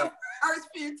the first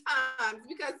few times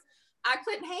because I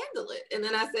couldn't handle it. And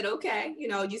then I said, okay,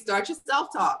 you start your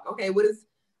self-talk. Okay, what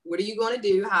are you going to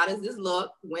do? How does this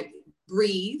look?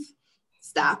 Breathe,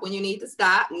 stop when you need to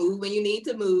stop, move when you need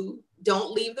to move.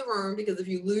 Don't leave the room, because if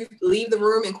you leave the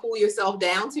room and cool yourself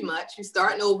down too much, you're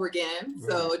starting over again.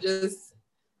 Right. So just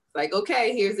like,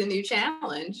 okay, here's a new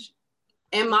challenge.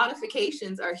 And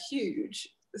modifications are huge.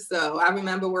 So I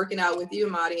remember working out with you,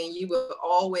 Amadi, and you were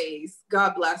always,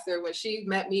 God bless her, when she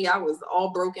met me, I was all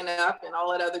broken up and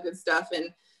all that other good stuff.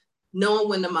 And knowing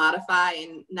when to modify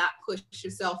and not push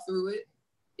yourself through it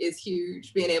is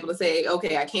huge. Being able to say,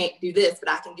 okay, I can't do this,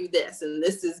 but I can do this. And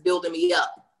this is building me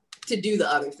up to do the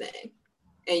other thing.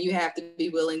 And you have to be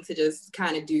willing to just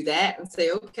kind of do that and say,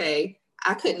 okay,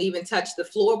 I couldn't even touch the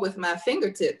floor with my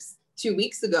fingertips 2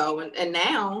 weeks ago. And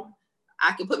now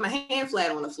I can put my hand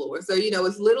flat on the floor. So,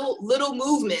 it's little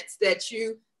movements that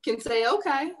you can say,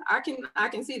 okay, I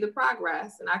can see the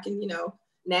progress, and I can,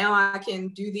 now I can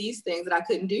do these things that I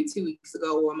couldn't do 2 weeks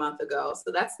ago or a month ago.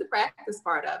 So that's the practice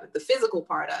part of it, the physical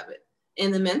part of it.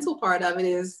 And the mental part of it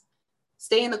is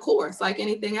staying the course like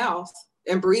anything else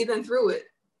and breathing through it.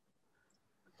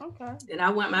 Okay. And I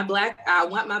want my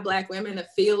black women to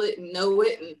feel it and know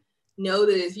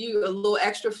that if you a little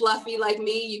extra fluffy like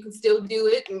me, you can still do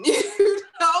it. And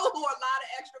or a lot of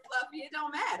extra fluffy, it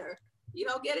don't matter.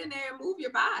 Get in there and move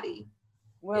your body.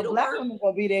 Well, it'll Black women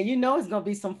gonna be there. It's gonna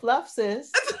be some fluff,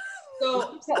 sis.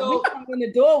 So we come in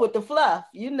the door with the fluff.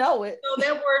 You know it. So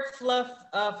that word fluff,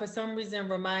 for some reason,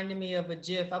 reminded me of a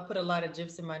GIF. I put a lot of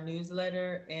GIFs in my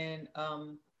newsletter, and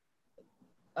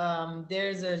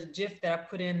there's a GIF that I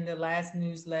put in the last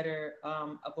newsletter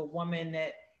of a woman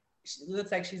that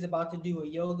looks like she's about to do a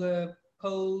yoga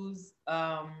pose.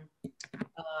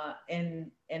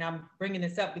 And I'm bringing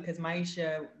this up because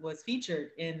Maisha was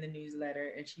featured in the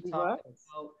newsletter, and she talked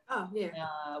about,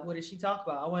 what did she talk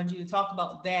about? I wanted you to talk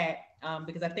about that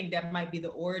because I think that might be the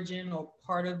origin or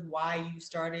part of why you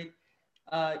started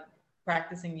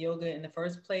practicing yoga in the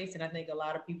first place. And I think a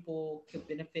lot of people could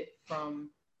benefit from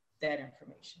that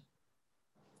information.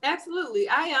 Absolutely.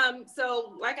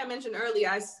 So like I mentioned earlier,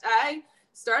 I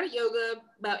started yoga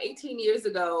about 18 years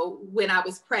ago when I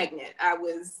was pregnant. I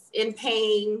was in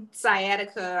pain,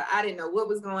 sciatica. I didn't know what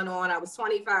was going on. I was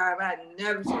 25. I had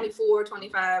never 24,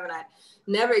 25, and I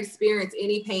never experienced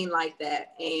any pain like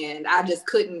that. And I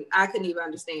couldn't even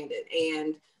understand it.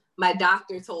 And my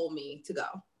doctor told me to go.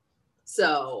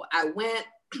 So I went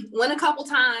a couple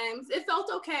times. It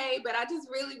felt okay, but I just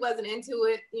really wasn't into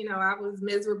it. I was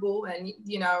miserable and,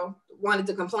 wanted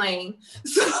to complain.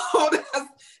 So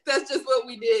that's just what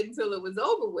we did until it was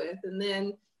over with. And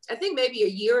then I think maybe a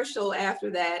year or so after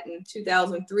that, in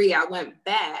 2003, I went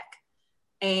back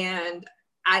and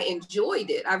I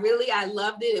enjoyed it. I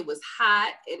loved it. It was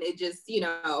hot and it just,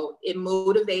 it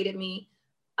motivated me.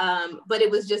 But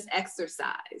it was just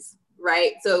exercise.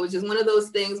 Right. So it was just one of those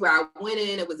things where I went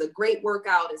in, it was a great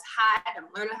workout. It's hot. I'm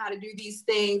learning how to do these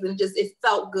things. And it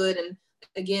felt good. And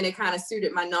again, it kind of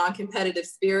suited my non-competitive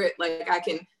spirit. Like I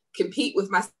can compete with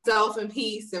myself in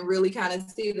peace and really kind of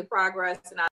see the progress.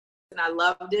 And I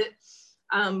loved it.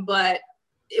 But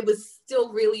it was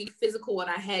still really physical and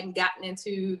I hadn't gotten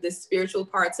into the spiritual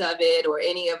parts of it or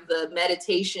any of the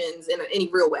meditations in any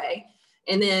real way.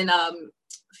 And then a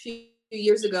few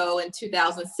years ago in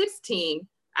 2016,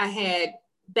 I had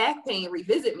back pain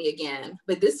revisit me again,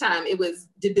 but this time it was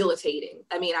debilitating.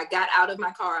 I mean, I got out of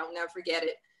my car. I'll never forget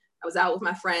it. I was out with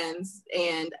my friends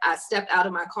and I stepped out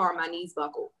of my car, my knees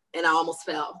buckled and I almost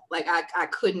fell. Like I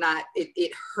could not,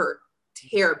 it hurt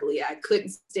terribly. I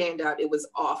couldn't stand up. It was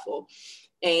awful.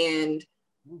 And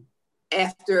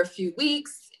after a few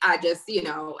weeks, I just,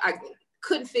 I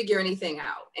couldn't figure anything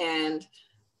out. And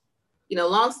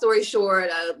long story short,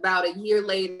 about a year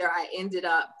later, I ended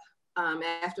up,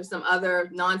 after some other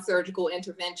non-surgical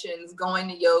interventions, going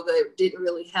to yoga. It didn't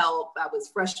really help. I was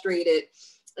frustrated,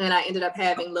 and I ended up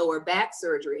having lower back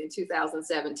surgery in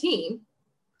 2017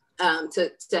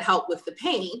 to help with the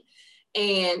pain.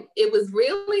 And it was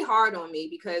really hard on me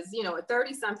because, a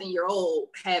 30-something-year-old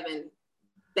having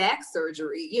back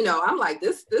surgery, I'm like,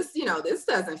 this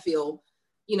doesn't feel,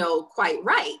 quite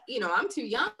right. I'm too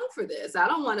young for this. I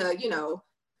don't want to,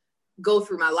 go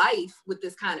through my life with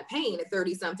this kind of pain at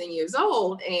 30-something years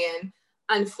old. And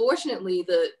unfortunately,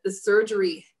 the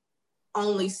surgery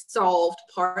only solved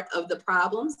part of the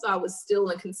problem. So I was still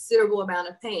in considerable amount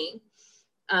of pain.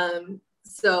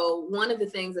 So one of the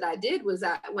things that I did was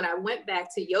when I went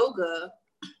back to yoga,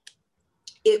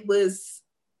 it was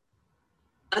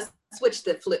a switch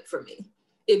that flipped for me.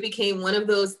 It became one of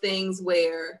those things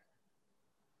where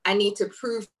I need to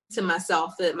prove to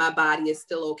myself that my body is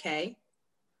still okay.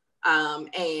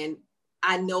 And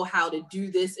I know how to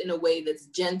do this in a way that's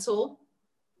gentle.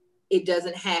 It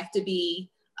doesn't have to be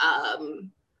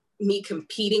me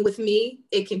competing with me.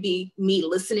 It can be me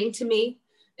listening to me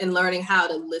and learning how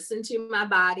to listen to my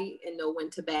body and know when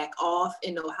to back off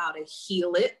and know how to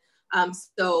heal it.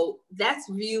 So that's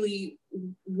really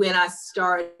when I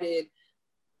started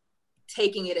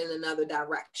taking it in another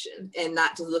direction and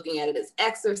not just looking at it as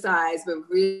exercise, but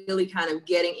really kind of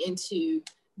getting into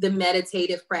the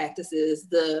meditative practices,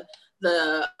 the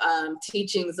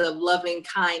teachings of loving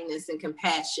kindness and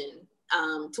compassion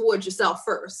towards yourself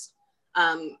first,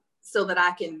 so that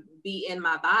I can be in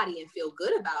my body and feel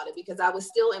good about it, because I was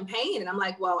still in pain. And I'm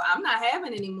like, well, I'm not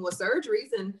having any more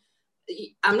surgeries and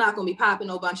I'm not going to be popping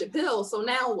a bunch of pills. So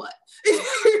now what? So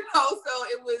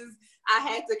I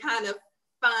had to kind of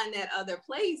find that other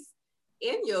place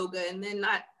in yoga. And then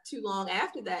not too long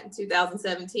after that, in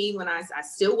 2017, when I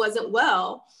still wasn't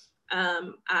well,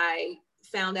 I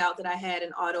found out that I had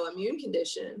an autoimmune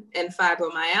condition and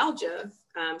fibromyalgia.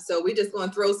 So we're just going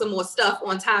to throw some more stuff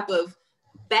on top of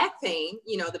back pain.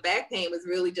 The back pain was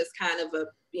really just kind of a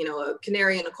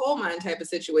canary in a coal mine type of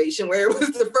situation where it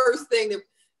was the first thing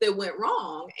that went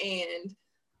wrong. And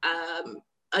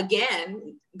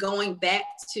again, going back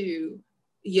to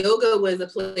yoga was a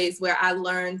place where I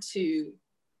learned to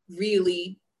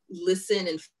really listen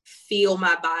and feel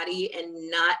my body and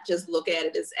not just look at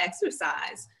it as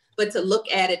exercise, but to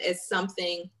look at it as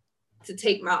something to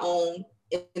take my own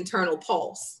internal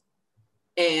pulse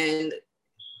and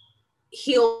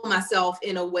heal myself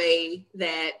in a way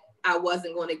that I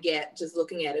wasn't going to get just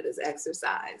looking at it as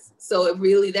exercise. So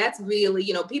that's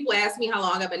really, people ask me how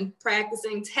long I've been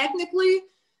practicing. Technically,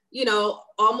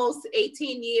 almost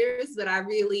 18 years, but I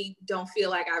really don't feel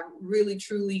like I really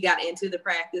truly got into the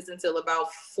practice until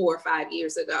about 4 or 5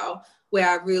 years ago, where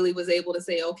I really was able to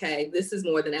say, okay, this is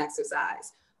more than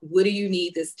exercise. What do you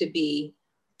need this to be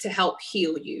to help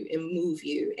heal you and move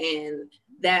you? And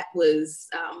that was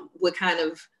what kind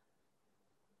of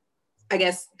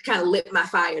lit my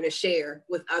fire to share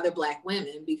with other Black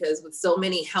women, because with so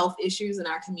many health issues in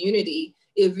our community,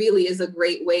 it really is a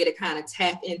great way to kind of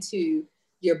tap into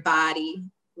your body,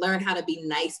 learn how to be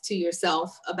nice to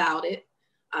yourself about it.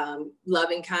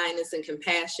 Loving kindness and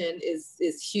compassion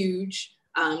is huge.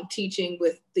 Teaching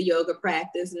with the yoga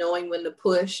practice, knowing when to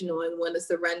push, knowing when to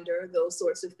surrender, those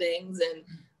sorts of things. And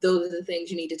those are the things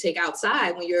you need to take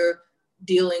outside when you're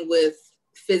dealing with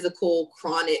physical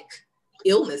chronic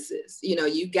illnesses.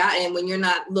 And when you're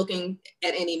not looking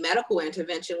at any medical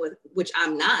intervention, which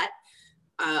I'm not,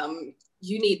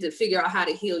 you need to figure out how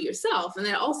to heal yourself. And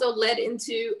that also led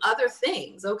into other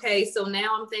things. Okay, so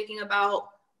now I'm thinking about,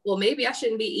 well, maybe I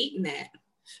shouldn't be eating that.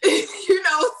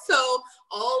 So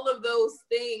all of those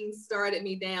things started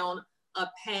me down a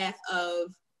path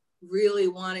of really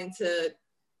wanting to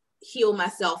heal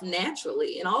myself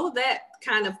naturally. And all of that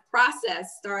kind of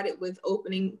process started with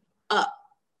opening up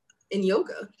in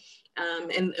yoga,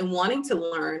 and wanting to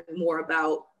learn more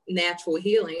about natural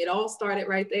healing. It all started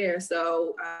right there.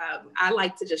 So I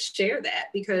like to just share that,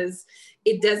 because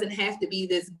it doesn't have to be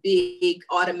this big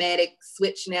automatic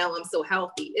switch. Now I'm so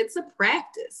healthy. It's a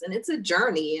practice and it's a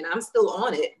journey, and I'm still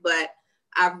on it, but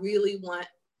I really want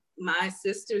my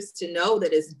sisters to know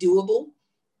that it's doable,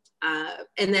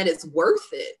 and that it's worth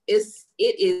it.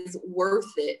 It is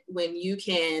worth it when you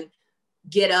can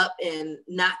get up and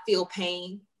not feel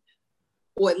pain,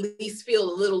 or at least feel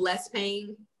a little less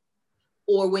pain.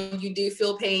 Or when you do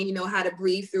feel pain, you know how to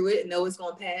breathe through it and know it's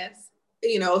going to pass.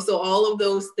 So all of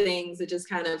those things that just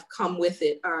kind of come with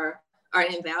it are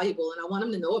invaluable, and I want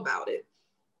them to know about it.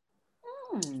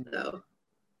 So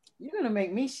you're going to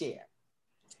make me share.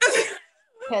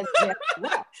 because guess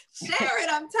what? Share it.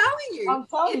 I'm telling you. I'm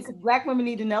telling you, 'cause Black women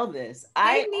need to know this.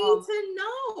 They need to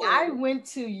know. I went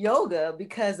to yoga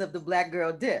because of the Black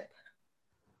Girl Dip.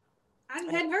 I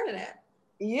hadn't heard of that.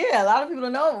 Yeah, a lot of people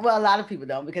don't know. Well, a lot of people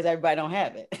don't because everybody don't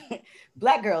have it.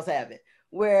 Black girls have it,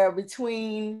 where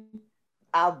between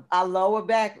our lower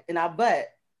back and our butt,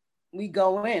 we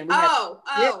go in. Yeah. Oh,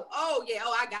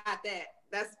 I got that.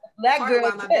 That's Black part girl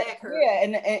of why my back hurt. Yeah,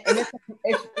 and it's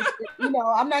you know,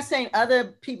 I'm not saying other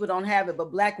people don't have it,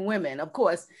 but Black women, of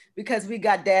course, because we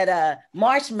got that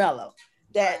marshmallow,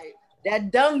 that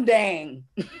dung dang.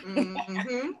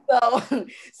 Mm-hmm.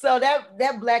 so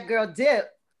that Black Girl Dip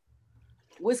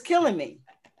was killing me.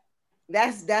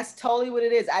 That's totally what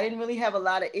it is. I didn't really have a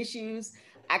lot of issues.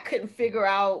 I couldn't figure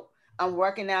out. I'm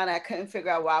working out. And I couldn't figure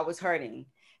out why I was hurting.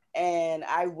 And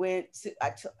I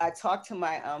talked to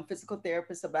my physical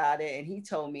therapist about it, and he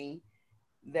told me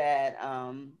that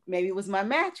maybe it was my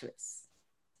mattress,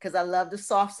 because I love the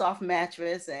soft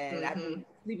mattress, and I've been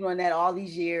sleeping on that all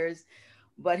these years.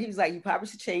 But he was like, you probably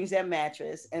should change that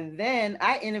mattress. And then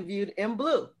I interviewed M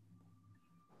Blue,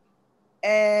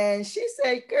 and she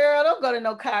said, "Girl, don't go to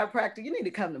no chiropractor. You need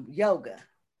to come to yoga."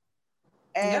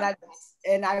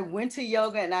 And I went to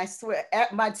yoga, and I swear,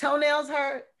 my toenails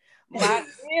hurt. My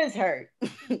ears hurt,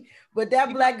 but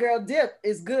that Black Girl Dip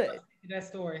is good. That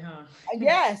story, huh?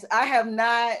 Yes, I have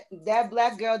not. That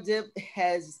Black Girl Dip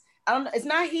has, I don't know, it's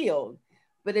not healed,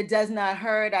 but it does not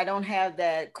hurt. I don't have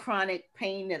that chronic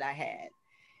pain that I had.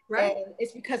 Right. And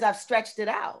it's because I've stretched it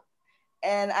out.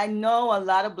 And I know a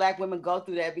lot of Black women go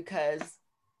through that because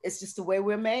it's just the way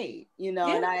we're made, you know.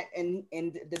 Yeah. And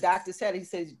the doctor said, he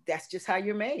says, that's just how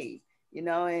you're made, you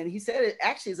know. And he said it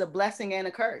actually is a blessing and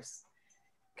a curse.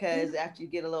 Because after you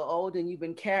get a little older and you've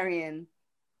been carrying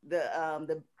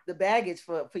the baggage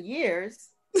for years,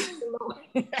 it's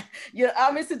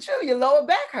the truth. Your lower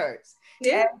back hurts.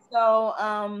 Yeah. And so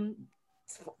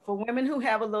for women who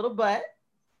have a little butt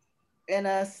and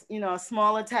a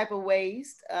smaller type of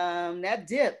waist, that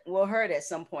dip will hurt at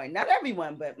some point. Not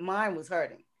everyone, but mine was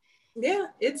hurting. Yeah,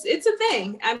 it's a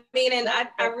thing. I mean, and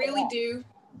I really do.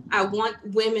 I want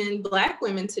Black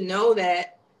women to know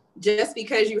that just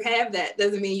because you have that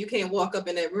doesn't mean you can't walk up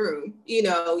in that room. You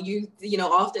know,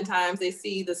 oftentimes they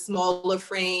see the smaller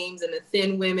frames and the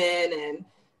thin women,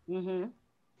 and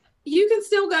you can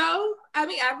still go. I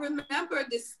mean, I remember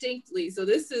distinctly. So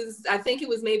I think it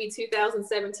was maybe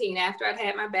 2017 after I'd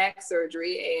had my back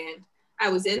surgery, and I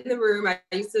was in the room. I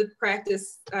used to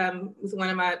practice with one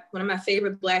of my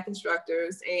favorite Black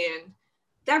instructors, and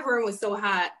that room was so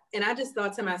hot. And I just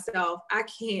thought to myself, I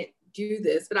can't do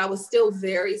this, but I was still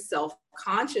very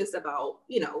self-conscious about,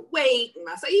 weight and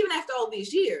myself, even after all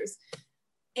these years.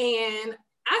 And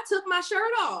I took my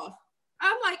shirt off.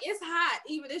 I'm like, it's hot.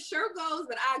 Either this shirt goes,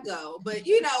 but I go. But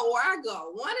or I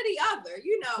go, one or the other,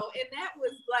 and that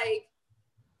was like,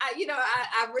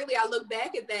 I look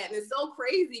back at that, and it's so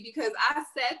crazy because I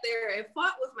sat there and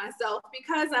fought with myself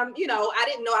because I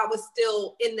didn't know I was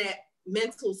still in that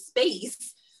mental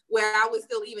space where I was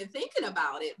still even thinking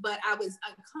about it, but I was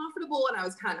uncomfortable and I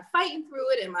was kind of fighting through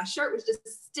it, and my shirt was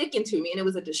just sticking to me, and it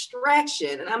was a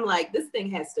distraction. And I'm like, this thing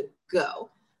has to go.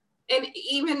 And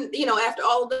even, after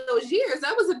all of those years,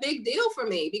 that was a big deal for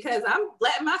me because I'm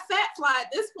letting my fat fly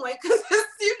at this point because,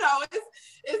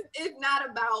 it's not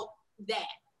about that,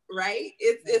 right?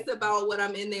 It's about what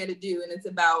I'm in there to do, and it's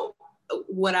about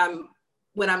what I'm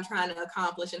trying to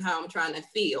accomplish and how I'm trying to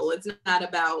feel. It's not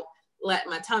about let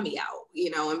my tummy out,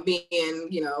 and being,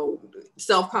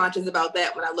 self-conscious about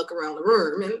that when I look around the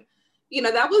room. And,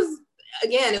 that was,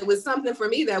 again, it was something for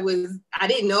me that was, I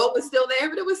didn't know it was still there,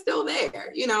 but it was still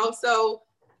there, so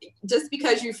just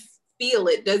because you feel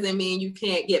it doesn't mean you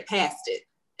can't get past it.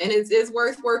 And it's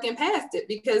worth working past it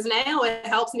because now it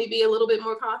helps me be a little bit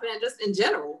more confident just in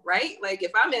general, right? Like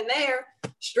if I'm in there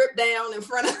stripped down in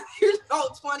front of,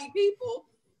 20 people,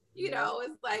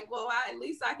 it's like, well, at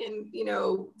least I can,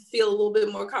 feel a little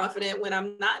bit more confident when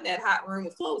I'm not in that hot room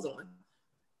with clothes on.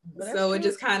 So it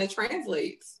just kind of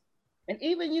translates. And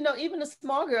even, even the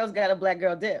small girls got a Black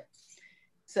Girl Dip.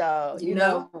 So,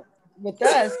 with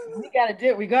us, we got to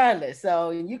dip regardless.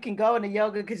 So you can go into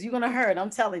yoga because you're going to hurt.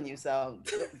 I'm telling you. So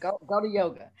go to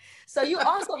yoga. So you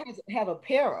also have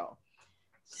apparel.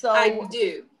 So I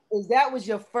do. Was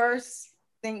your first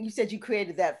thing? You said you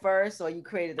created that first, or you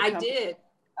created the company? I did.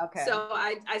 Okay. So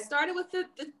I started with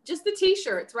just the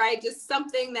t-shirts, right? Just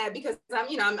something that, because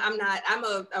I'm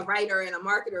a writer and a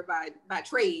marketer by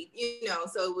trade,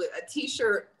 so a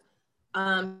t-shirt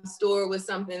store was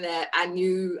something that I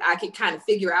knew I could kind of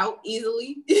figure out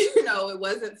easily. It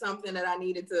wasn't something that I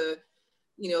needed to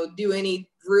do any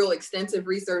real extensive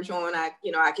research on. I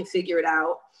can figure it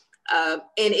out. And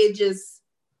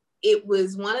it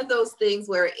was one of those things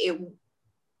where it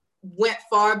went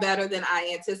far better than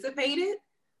I anticipated.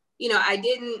 I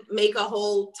didn't make a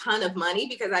whole ton of money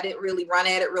because I didn't really run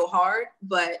at it real hard,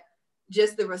 but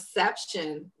just the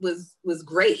reception was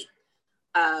great.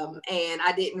 And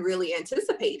I didn't really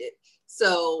anticipate it.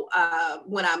 So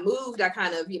when I moved, I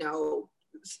kind of,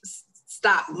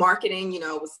 stopped marketing,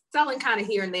 was selling kind of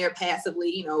here and there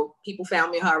passively. People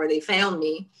found me however they found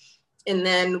me. And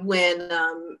then when,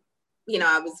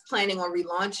 I was planning on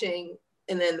relaunching,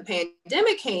 and then the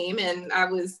pandemic came, and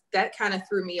that kind of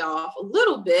threw me off a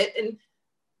little bit. And,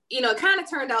 it kind of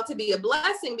turned out to be a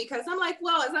blessing, because I'm like,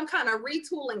 well, as I'm kind of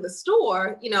retooling the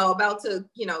store, about to,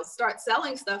 start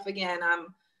selling stuff again,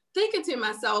 I'm thinking to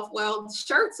myself, well,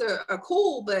 shirts are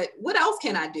cool, but what else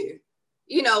can I do?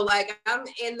 Like I'm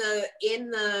in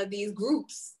these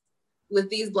groups with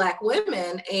these Black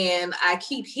women, and I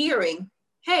keep hearing,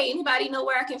 hey, anybody know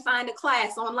where I can find a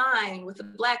class online with a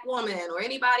Black woman? Or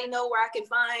anybody know where I can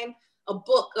find a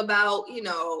book about,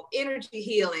 energy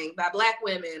healing by Black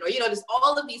women? Or, just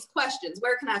all of these questions.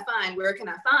 Where can I find? Where can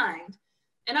I find?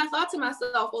 And I thought to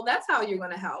myself, well, that's how you're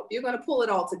going to help. You're going to pull it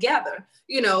all together,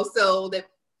 so that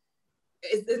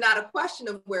it's not a question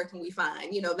of where can we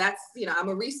find, that's, I'm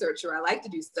a researcher. I like to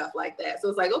do stuff like that. So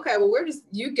it's like, okay, well,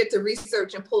 you get to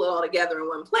research and pull it all together in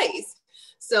one place.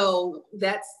 So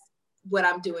that's what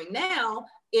I'm doing now,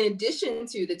 in addition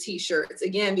to the t-shirts,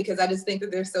 again, because I just think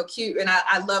that they're so cute. And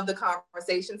I love the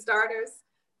conversation starters,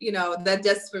 that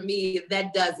just, for me,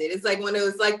 that does it. It's like when it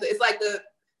was like, it's like the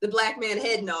Black man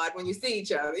head nod when you see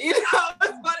each other, it's one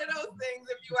of those things.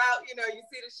 If you out, you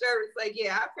see the shirt, it's like,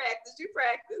 yeah, I practice, you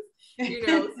practice,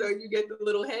 so you get the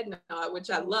little head nod, which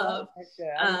I love.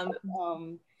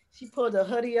 She pulled a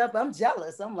hoodie up. I'm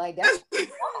jealous. I'm like, that's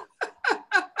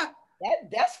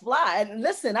that's fly. And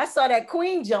listen, I saw that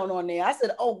Queen Joan on there. I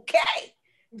said, okay.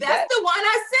 That's the one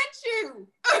I sent you.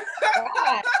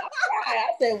 Right.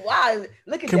 I said, wow,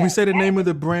 look at that. Can we say the name of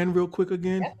the brand real quick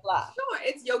again? That's fly. Sure,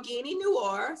 it's Yogini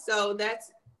Noire. So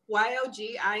that's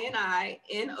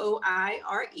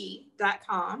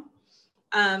YOGININOIRE.com.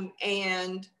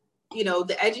 And,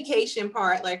 the education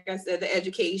part, like I said, the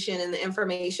education and the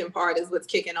information part is what's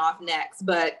kicking off next.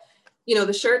 But,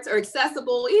 the shirts are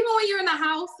accessible, even when you're in the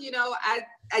house. I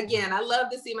love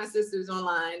to see my sisters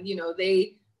online.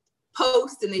 They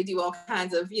post and they do all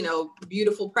kinds of,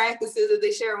 beautiful practices that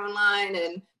they share online.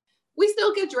 And we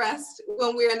still get dressed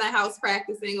when we're in the house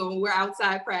practicing or when we're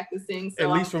outside practicing. So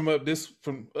at least from up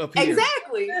here.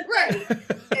 Exactly. Right.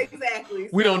 Exactly.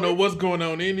 We don't know what's going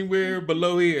on anywhere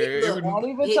below here. Don't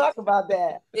even talk about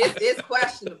that. It's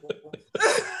questionable.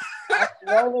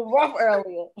 Rolling rough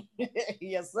earlier.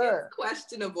 Yes, sir. It's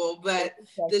questionable, but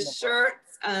the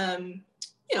shirts,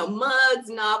 mugs,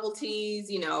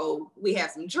 novelties, we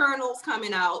have some journals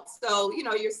coming out. So,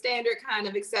 your standard kind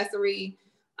of accessory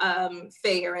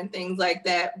fare and things like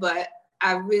that. But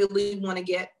I really want to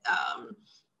get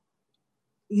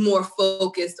more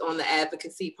focused on the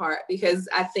advocacy part, because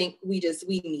I think we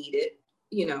need it.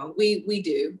 We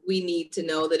do. We need to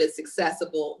know that it's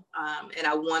accessible. And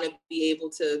I want to be able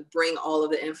to bring all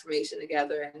of the information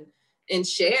together and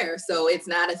share. So it's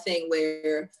not a thing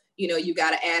where, you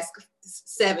got to ask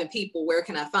 7 people, where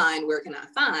can I find?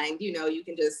 You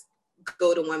can just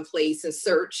go to one place and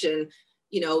search and,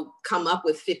 come up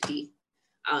with 50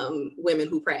 women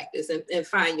who practice and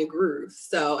find your groove.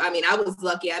 So, I was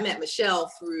lucky. I met Michelle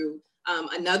through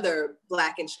another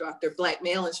Black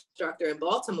male instructor in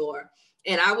Baltimore.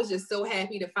 And I was just so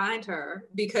happy to find her,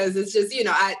 because it's just,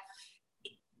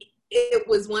 it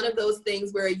was one of those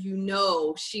things where,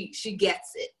 she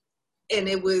gets it. And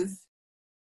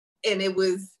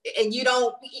you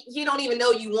don't even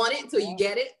know you want it until you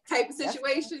get it type of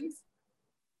situations.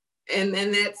 And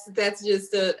that's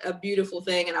just a beautiful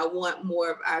thing. And I want more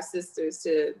of our sisters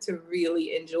to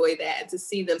really enjoy that and to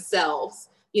see themselves,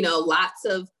 lots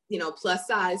of, plus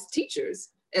size teachers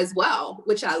as well,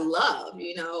 which I love,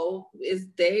 is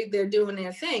they're doing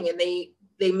their thing and they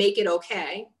make it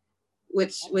okay,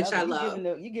 which I love.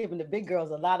 You're giving the big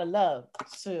girls a lot of love.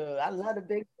 Sure, I love the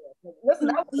big girls.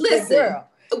 Listen, I was a big girl.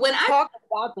 When I talk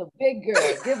about the big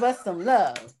girl, give us some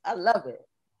love. I love it.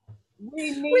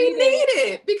 We need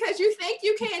it, because you think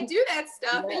you can't do that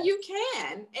stuff, and you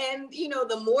can. And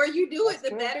the more you do it,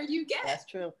 the better you get. That's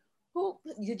true. Who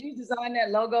did you design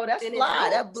that logo? That's fly.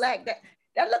 That black.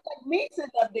 That looks like me sitting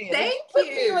up there. Thank Put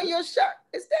you. me on your shirt.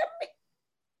 Is that me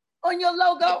on your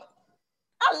logo?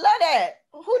 I love that.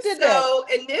 Who did that? So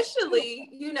initially,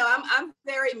 you know, I'm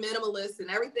very minimalist and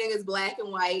everything is black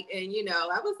and white. And, you know,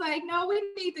 I was like, no, we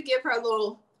need to give her a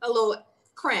little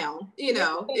crown. You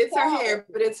know, it's her hair,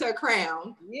 but it's her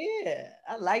crown. Yeah,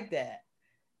 I like that.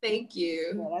 Thank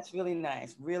you. Yeah, that's really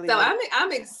nice. Really. So nice.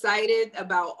 I'm excited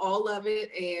about all of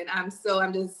it, and I'm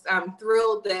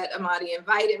thrilled that Amadi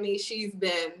invited me. She's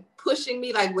been pushing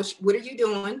me like, what are you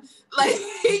doing? Like,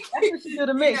 that's what she do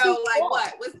to me. You know, like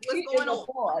what's going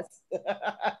on?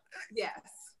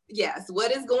 Yes.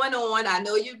 What is going on? I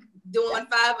know you doing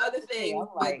 5 other things,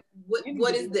 like, but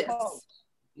what is this?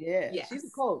 Yeah, yes. She's a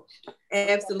coach.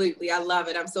 Absolutely, I love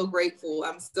it. I'm so grateful.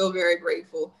 I'm so very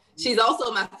grateful. She's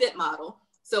also my fit model.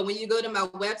 So when you go to my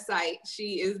website,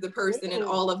 she is the person in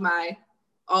all of my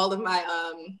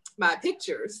my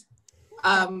pictures.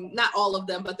 Not all of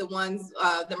them, but the ones,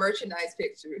 the merchandise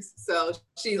pictures. So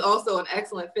she's also an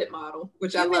excellent fit model,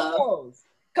 which I love.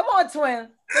 Come on, twin.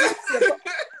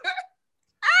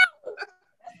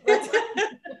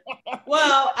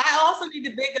 Well, I also need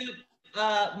to big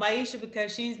up Maisha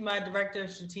because she's my director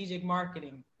of strategic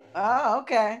marketing. Oh,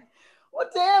 okay. Well,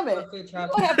 damn it. You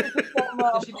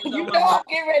know, I'm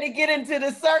getting ready to get into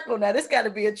the circle now. This got to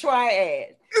be a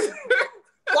triad.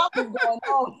 Something's going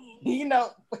on. You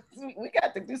know, we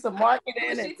got to do some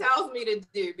marketing. She tells me to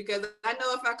do, because I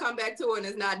know if I come back to her and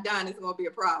it's not done, it's going to be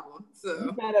a problem.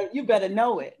 So you better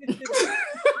know it.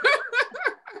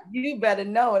 You better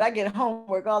know it. I get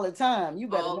homework all the time. You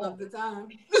better all of the time.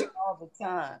 All the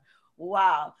time.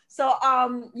 Wow. So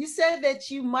you said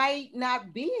that you might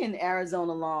not be in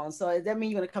Arizona long. So does that mean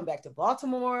you're gonna come back to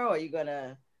Baltimore, or you're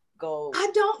gonna go?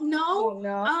 I don't know.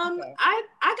 Okay.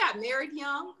 I got married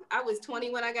young. I was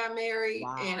 20 when I got married.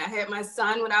 Wow. And I had my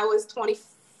son when I was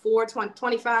 24,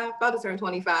 25, about to turn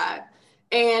 25.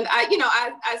 And I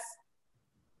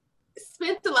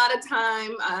spent a lot of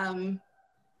time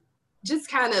just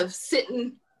kind of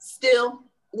sitting still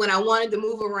when I wanted to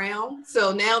move around.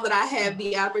 So now that I have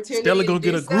the opportunity, Stella gonna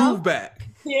get a groove back.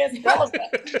 Yes, Stella.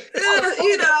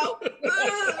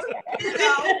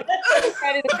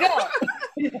 Ready to go.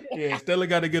 Yeah, Stella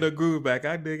got to get a groove back.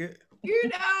 I dig it. You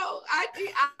know,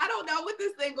 I don't know what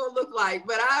this thing gonna look like,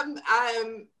 but I'm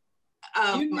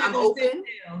open.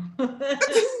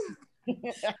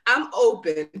 I'm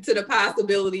open to the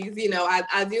possibilities. You know,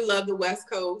 I do love the West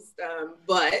Coast,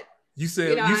 but you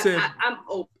said I'm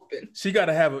open. She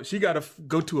gotta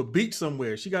go to a beach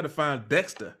somewhere. She gotta find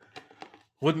Dexter.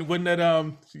 Wouldn't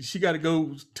that she gotta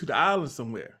go to the island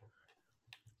somewhere.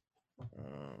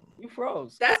 You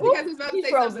froze. That's because he's about to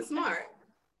say something smart.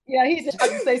 Yeah, he's about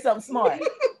to say something smart.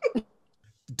 The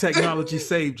technology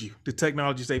saved you.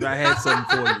 I had something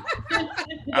for you.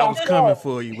 I was coming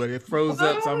for you, but it froze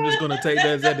up, so I'm just gonna take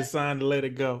that as a sign to let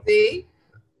it go. See?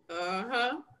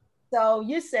 So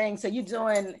you're saying, you're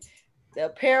doing the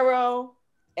apparel,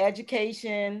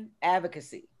 education,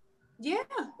 advocacy. Yeah.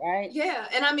 Right. Yeah.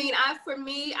 And I mean, I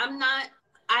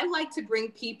like to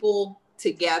bring people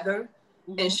together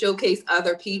and showcase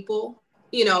other people,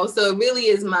 you know, so it really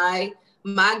is my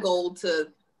goal to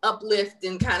uplift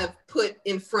and kind of put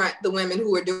in front the women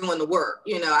who are doing the work.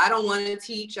 You know, I don't want to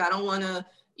teach. I don't want to,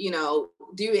 you know,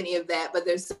 do any of that, but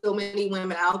there's so many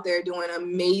women out there doing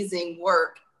amazing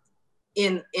work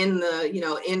in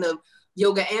the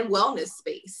yoga and wellness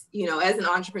space. You know, as an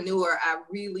entrepreneur, I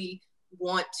really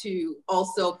want to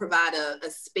also provide a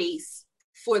space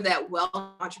for that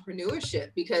wellness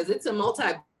entrepreneurship, because it's a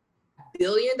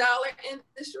multi-billion-dollar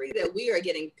industry that we are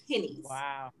getting pennies.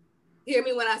 Wow. Hear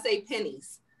me when I say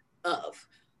pennies of.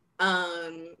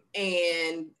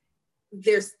 And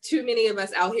there's too many of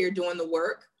us out here doing the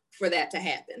work for that to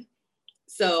happen.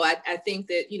 So I think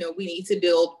that, you know, we need to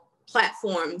build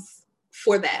platforms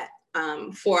for that,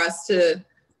 for us to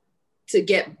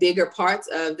get bigger parts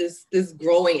of this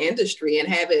growing industry and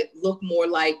have it look more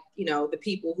like, you know, the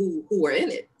people who are in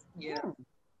it. Yeah.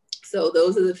 So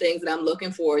those are the things that I'm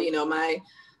looking for. You know,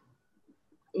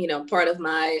 part of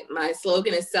my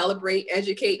slogan is celebrate,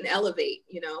 educate, and elevate,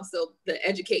 you know, so the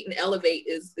educate and elevate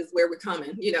is where we're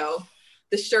coming. You know,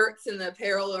 the shirts and the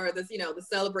apparel are the, you know, the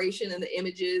celebration and the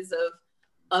images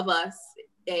of us,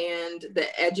 and the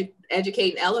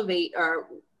educate and elevate are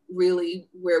really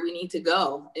where we need to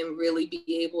go and really be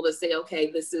able to say,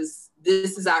 okay, this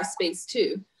is our space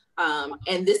too.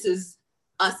 And this is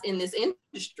us in this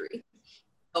industry.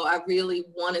 So I really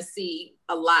want to see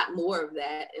a lot more of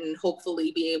that, and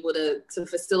hopefully be able to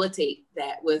facilitate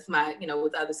that with my, you know,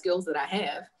 with other skills that I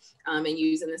have, and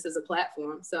using this as a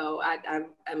platform. So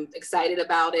I'm excited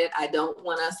about it. I don't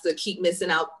want us to keep missing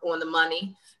out on the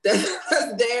money that's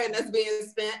there and that's being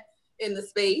spent in the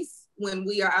space when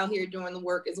we are out here doing the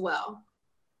work as well.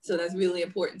 So that's really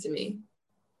important to me.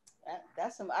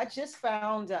 That's some. I just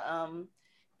found.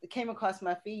 It came across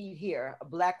my feed here. A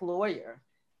Black lawyer.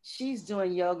 She's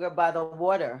doing yoga by the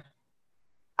water,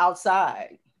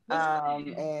 outside, and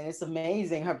it's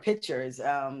amazing. Her pictures.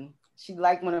 She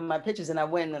liked one of my pictures, and I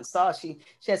went and saw. She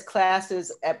has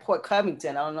classes at Port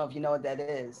Covington. I don't know if you know what that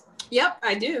is. Yep,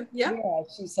 I do. Yep.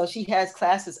 Yeah. She has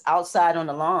classes outside on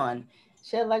the lawn.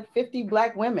 She had like 50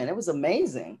 Black women. It was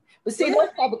amazing. But see, those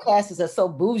type of classes are so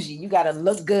bougie. You got to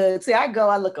look good. See, I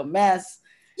look a mess.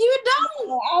 You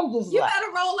don't. I'm just you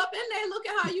better roll up in there, look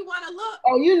at how you want to look.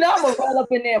 Oh, you know I'm going to roll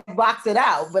up in there and box it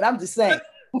out. But I'm just saying.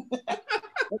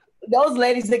 Those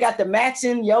ladies, they got the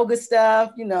matching yoga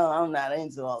stuff. You know, I'm not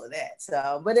into all of that.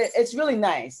 So, but it's really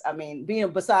nice. I mean, being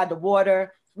beside the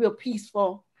water, real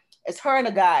peaceful. It's her and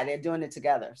a guy. They're doing it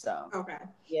together. So, okay.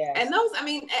 Yeah. And those, I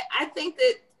mean, I think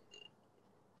that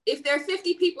if there are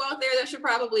 50 people out there, should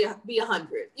probably be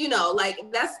 100. You know, like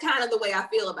that's kind of the way I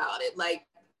feel about it. Like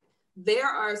there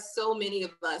are so many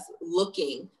of us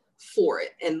looking for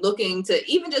it and looking to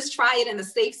even just try it in a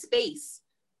safe space,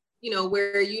 you know,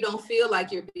 where you don't feel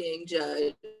like you're being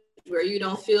judged, where you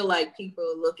don't feel like people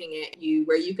are looking at you,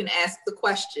 where you can ask the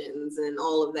questions and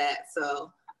all of that.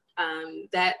 So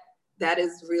that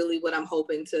is really what I'm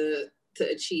hoping to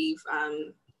achieve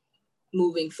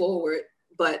moving forward.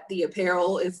 But the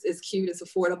apparel is cute, it's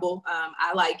affordable.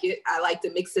 I like it. I like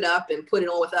to mix it up and put it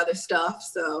on with other stuff.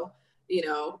 So, you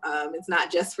know, it's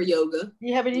not just for yoga. Do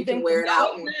you have anything? You can wear it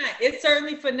out. It's not. It's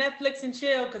certainly for Netflix and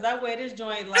chill because I wear this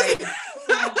joint like.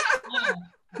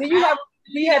 Do you have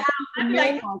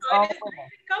like,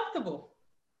 it's comfortable.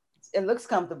 It looks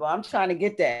comfortable. I'm trying to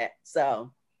get that.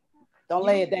 So don't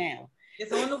lay it down.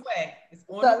 It's on the way. It's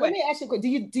on so the way. Let me ask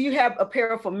you, do you have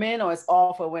apparel for men or it's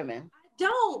all for women? I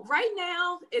don't. Right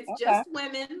now, it's just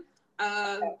women.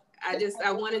 I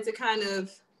wanted to kind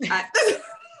of,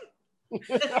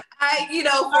 you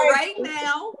know, for right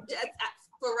now,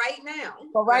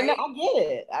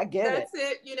 I get it. That's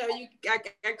it. You know,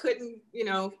 I couldn't, you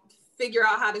know, figure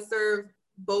out how to serve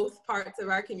both parts of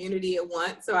our community at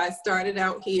once. So I started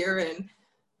out here and,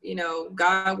 you know,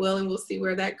 God willing, we'll see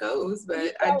where that goes.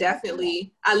 But I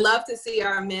love to see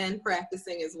our men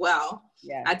practicing as well.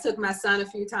 Yeah. I took my son a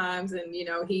few times and, you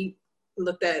know, he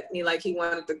looked at me like he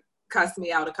wanted to cuss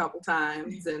me out a couple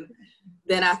times. And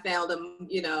then I found him,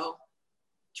 you know,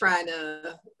 trying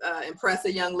to impress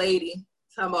a young lady.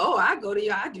 So I'm,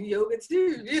 I do yoga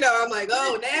too. You know, I'm like,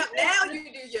 oh, now you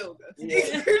do yoga.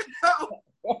 Yeah. You know,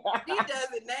 he does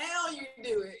it, now you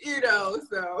do it, you know,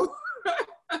 so.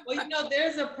 Well, you know,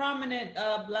 there's a prominent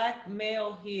Black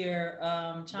male here,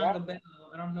 Changa Bello.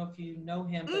 I don't know if you know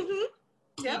him, but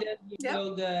he does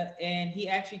yoga, and he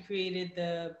actually created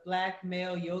the Black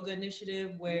Male Yoga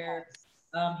Initiative where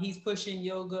he's pushing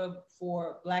yoga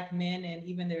for Black men and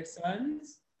even their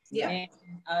sons. Yeah. And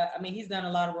I mean, he's done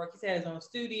a lot of work. He's had his own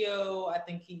studio. I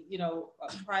think he, you know,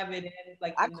 private and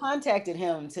like. I contacted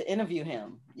him to interview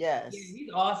him. Yes. Yeah, he's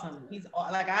awesome. He's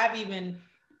like, I've even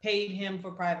paid him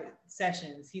for private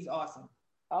sessions. He's awesome.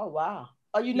 Oh, wow.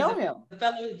 Oh, you know him?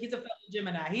 He's a fellow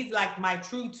Gemini. He's like my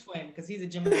true twin because he's a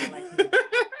Gemini like me.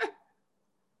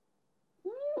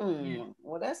 Yeah.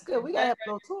 Well, that's good. We got to have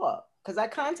a little talk because I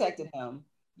contacted him.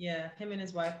 Yeah, him and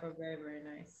his wife are very, very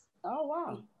nice. Oh,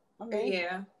 wow. Okay.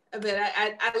 Yeah. But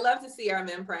I love to see our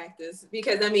men practice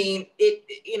because, I mean, it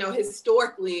you know,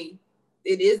 historically,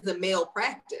 it is a male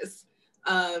practice.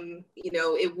 You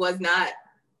know, it was not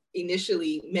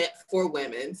initially meant for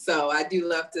women. So I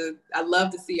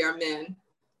love to see our men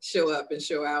show up and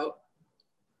show out.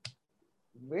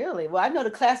 Really? Well, I know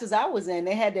the classes I was in,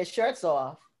 they had their shirts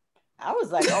off. I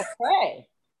was like, okay.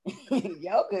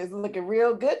 Yoga is looking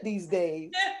real good these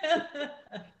days.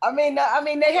 I mean,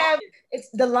 they have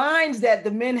the lines that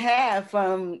the men have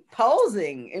from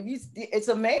posing. It's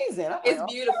amazing. It's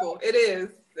beautiful. It is.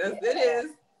 It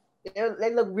is.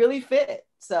 They look really fit.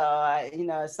 So, you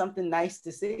know, it's something nice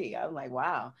to see. I'm like,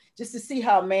 wow, just to see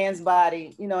how a man's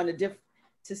body, you know,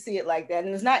 to see it like that.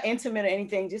 And it's not intimate or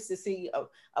anything, just to see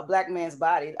a Black man's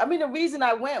body. I mean, the reason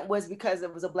I went was because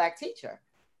it was a Black teacher.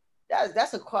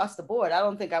 That's across the board. I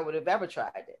don't think I would have ever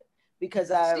tried it because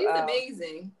she's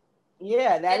amazing.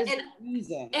 Yeah, that is the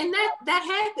reason. And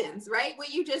that happens, right? What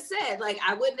you just said, like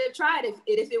I wouldn't have tried if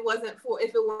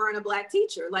it weren't a Black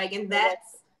teacher. Like, and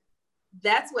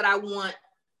that's what I want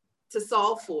to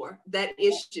solve for, that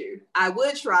issue. I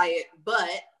would try it, but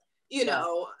you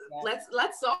know,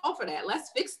 let's solve for that. Let's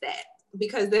fix that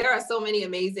because there are so many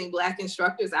amazing Black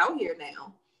instructors out here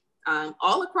now.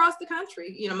 All across the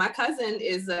country. You know, my cousin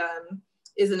is an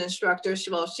instructor.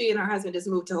 She and her husband just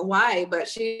moved to Hawaii, but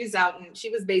she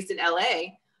was based in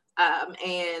LA.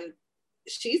 And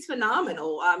she's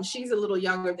phenomenal. She's a little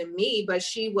younger than me, but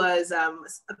she was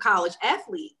a college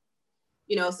athlete,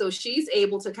 you know, so she's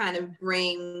able to kind of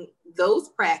bring those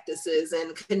practices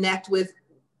and connect with,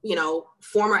 you know,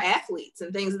 former athletes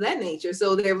and things of that nature.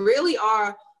 So there really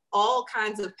are all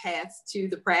kinds of paths to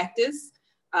the practice.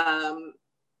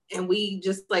 And we,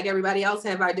 just like everybody else,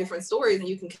 have our different stories, and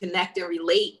you can connect and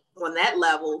relate on that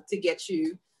level to get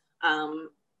you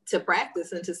to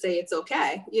practice and to say it's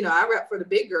okay. You know, I rep for the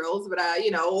big girls, but but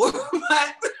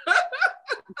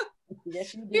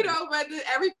yes, you do. you know, but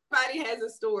everybody has a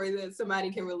story that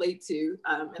somebody can relate to,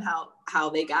 and how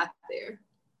they got there.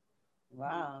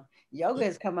 Wow. Yoga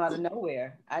has come out of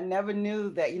nowhere. I never knew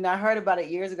that, you know, I heard about it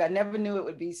years ago. I never knew it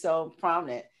would be so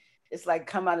prominent. It's like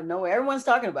come out of nowhere. Everyone's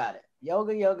talking about it.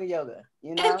 Yoga, yoga, yoga,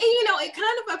 you know? And you know, it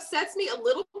kind of upsets me a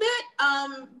little bit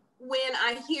when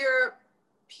I hear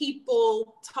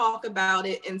people talk about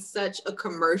it in such a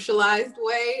commercialized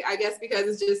way, I guess because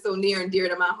it's just so near and dear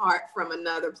to my heart from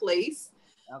another place.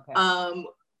 Okay.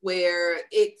 Where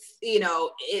it's, you know,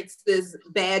 it's this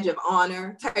badge of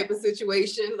honor type of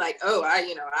situation. Like, oh, I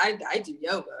do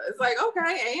yoga. It's like,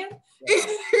 okay, and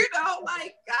you know,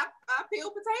 like I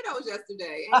peeled potatoes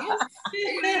yesterday, and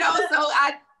you know, so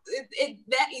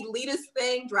that elitist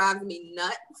thing drives me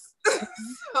nuts.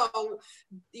 So,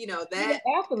 you know, that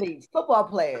athletes, football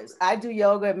players, I do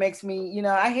yoga. It makes me, you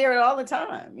know, I hear it all the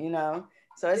time, you know.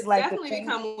 So it's like definitely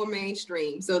become more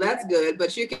mainstream. So that's good.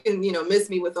 But you can, you know, miss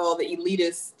me with all the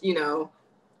elitist, you know,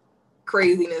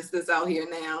 craziness that's out here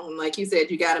now. And like you said,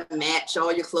 you got to match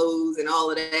all your clothes and all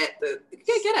of that.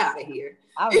 Get out of here.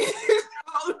 Like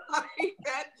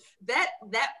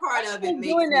that part of it makes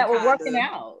doing that. We're working of,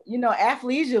 out. You know,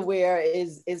 athleisure wear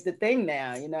is the thing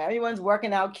now. You know, everyone's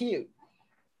working out cute,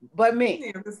 but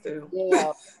me. Yeah, too. You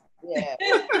know, yeah.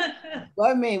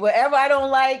 But me. Whatever I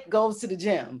don't like goes to the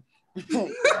gym. No.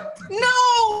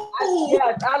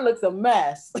 I look a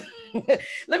mess.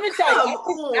 Let me tell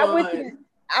you,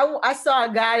 I saw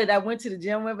a guy that I went to the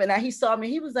gym with, and he saw me.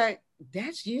 He was like,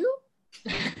 "That's you."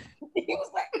 He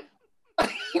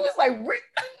was like,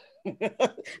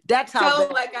 "That's how." Tell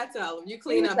him like I tell him. You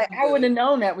clean up. Like, I wouldn't have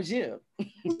known that was you.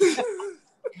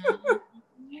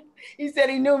 He said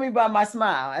he knew me by my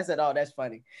smile. I said, "Oh, that's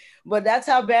funny," but that's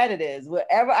how bad it is.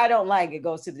 Whatever I don't like, it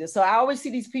goes to this. So I always see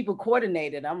these people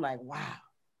coordinated. I'm like, wow,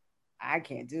 I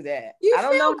can't do that. I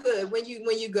don't know good when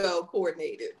you go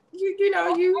coordinated. You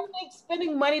know, I think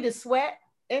spending money to sweat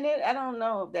in it. I don't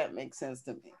know if that makes sense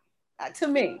to me. To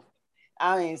me,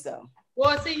 I mean so.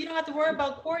 Well, see, you don't have to worry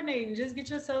about coordinating. Just get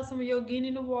yourself some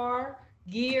Yogini Noir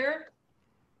gear.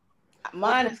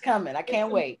 Mine is coming. I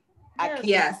can't wait.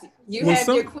 Yes, you have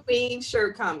your queen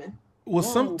shirt coming. Well,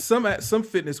 some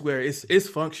fitness wear it's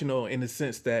functional in the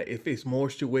sense that if it's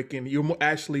moisture wicking, you're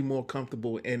actually more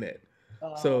comfortable in it.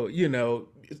 So you know,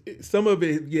 some of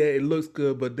it, yeah, it looks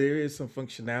good, but there is some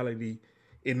functionality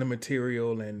in the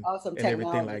material and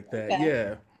everything like that. Okay.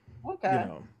 Yeah. Okay. You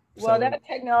know, well, that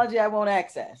technology I won't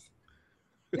access.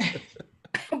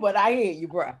 But I hear you,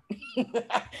 bro.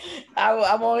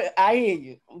 I hear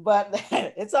you, but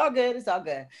it's all good. It's all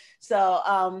good.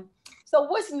 So, so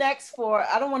what's next for?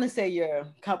 I don't want to say your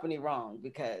company wrong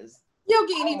because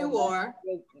Yogini Noir.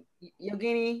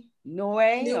 Yogini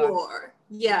Noir.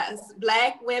 Yes,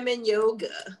 Black women yoga.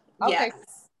 Okay.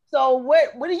 Yes. So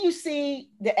what do you see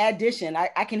the addition?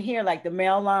 I can hear like the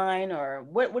mail line, or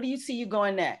what do you see you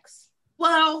going next?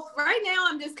 Well, right now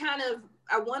I'm just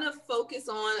I want to focus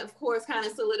on, of course, kind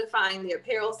of solidifying the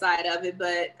apparel side of it.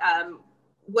 But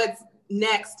what's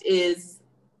next is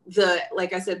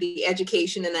like I said, the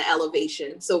education and the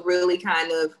elevation. So really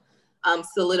kind of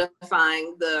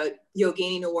solidifying the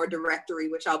Yogini Noir directory,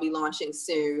 which I'll be launching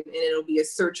soon. And it'll be a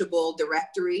searchable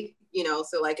directory, you know,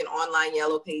 so like an online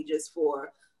yellow pages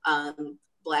for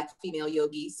Black female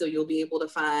yogis. So you'll be able to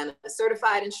find a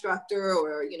certified instructor,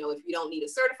 or, you know, if you don't need a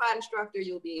certified instructor,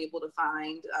 you'll be able to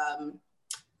find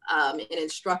an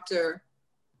instructor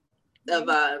of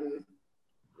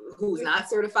who's not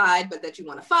certified, but that you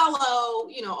want to follow,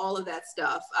 you know, all of that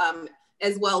stuff,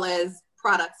 as well as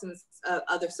products and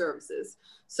other services.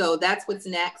 So that's what's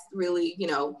next, really. You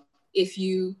know, if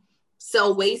you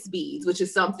sell waist beads, which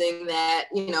is something that,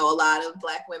 you know, a lot of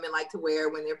Black women like to wear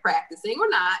when they're practicing or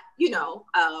not, you know,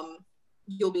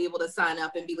 you'll be able to sign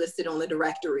up and be listed on the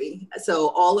directory. So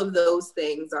all of those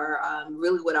things are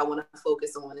really what I want to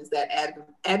focus on, is that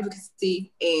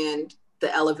advocacy and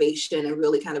the elevation, and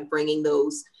really kind of bringing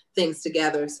those things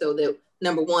together so that,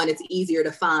 number one, it's easier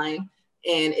to find,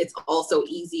 and it's also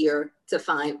easier to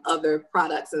find other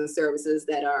products and services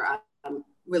that are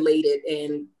related,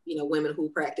 and, you know, women who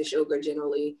practice yoga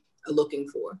generally are looking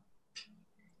for.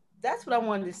 That's what I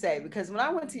wanted to say, because when I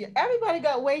went to everybody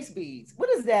got waist beads. What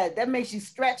is that? That makes you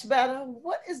stretch better?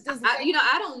 What is this?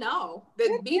 I don't know. That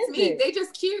What beats is me. it? They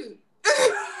just cute.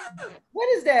 What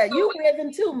is that? You wear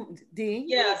them too, Dean.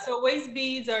 Yeah, so waist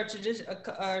beads are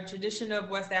tradition of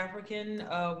West African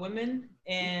women,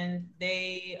 and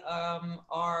they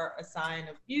are a sign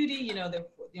of beauty. They're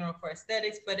for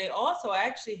aesthetics, but they also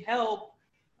actually help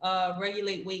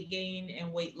regulate weight gain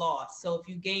and weight loss. So if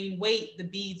you gain weight, the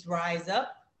beads rise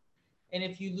up, and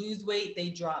if you lose weight, they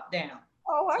drop down.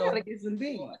 Oh, I So gotta get some a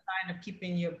beads. sign of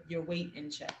keeping your weight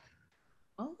in check.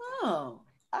 Oh,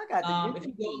 I got to get If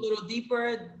you some go a beads. little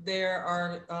deeper, there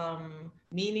are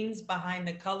meanings behind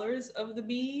the colors of the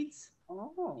beads.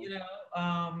 Oh,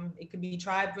 It could be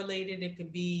tribe related. It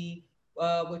could be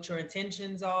what your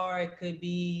intentions are. It could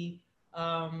be,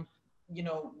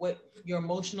 what your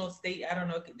emotional state. I don't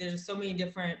know. There's so many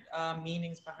different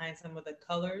meanings behind some of the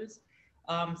colors.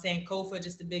 Sankofa,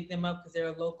 just to big them up, because they're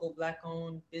a local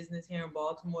Black-owned business here in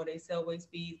Baltimore. They sell waist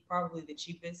beads, probably the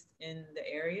cheapest in the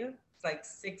area. It's like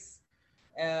 $6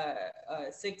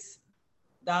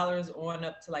 on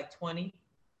up to like 20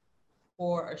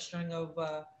 for a string of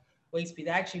waist beads.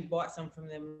 I actually bought some from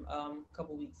them a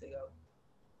couple weeks ago.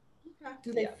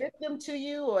 do they fit them to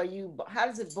you, or you? How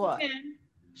does it bought?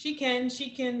 She can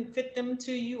fit them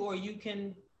to you, or you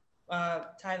can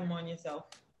tie them on yourself.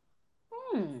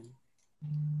 All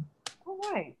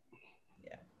right.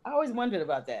 Yeah. I always wondered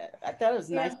about that. I thought it was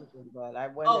nice looking, but I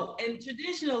wondered. Oh, and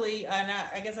traditionally, and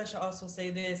I guess I should also say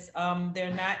this: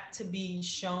 they're not to be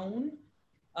shown.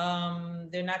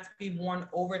 They're not to be worn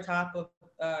over top of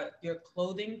your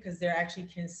clothing, because they're actually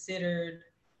considered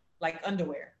like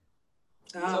underwear.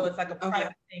 So it's like a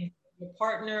private thing. Your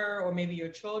partner or maybe your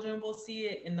children will see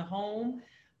it in the home,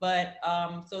 but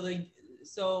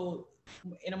so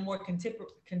in a more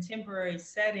contemporary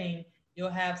setting, you'll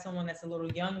have someone that's a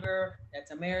little younger, that's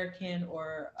American,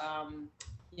 or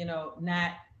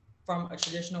not from a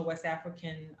traditional West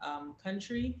African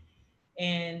country,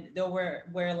 and they'll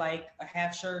wear like a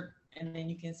half shirt, and then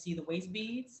you can see the waist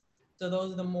beads. So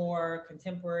those are the more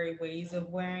contemporary ways of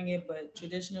wearing it, but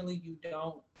traditionally you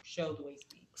don't show the waist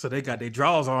beads. So they got their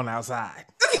drawers on outside.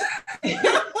 I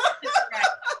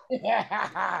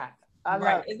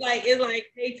love it. It's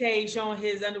like Tay showing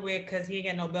his underwear because he ain't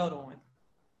got no belt on.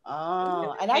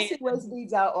 Oh, and I see waist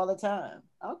beads out all the time.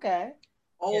 Okay.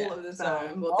 All of the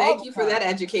time. Well, all thank the you for that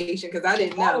education, because I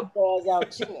didn't know. Balls out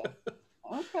too.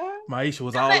 Okay. Maisha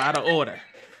was all out of order.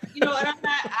 And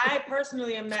I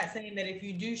personally am not saying that if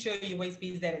you do show your waist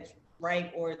beads that it's right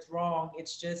or it's wrong.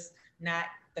 It's just not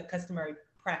the customary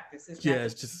practice. It's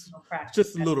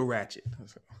just a little ratchet.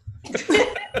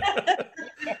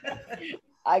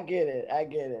 I get it.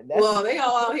 Well, they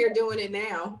all out here doing it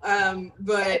now.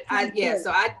 But so I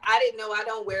didn't know. I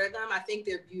don't wear them. I think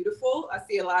they're beautiful. I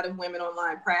see a lot of women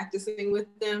online practicing with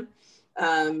them.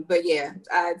 But yeah,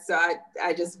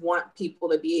 I just want people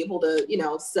to be able to,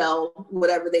 sell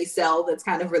whatever they sell that's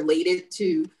kind of related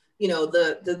to,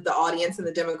 the audience and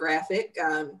the demographic.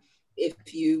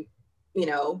 If you,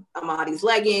 Amadi's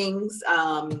leggings,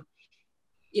 I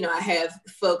have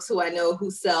folks who I know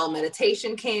who sell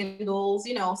meditation candles,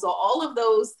 so all of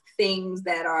those things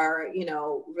that are,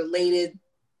 related,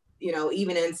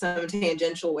 even in some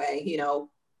tangential way,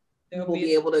 will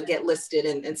be able to get listed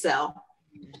and sell.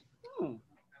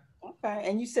 Okay,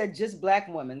 and you said just Black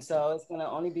women, so it's gonna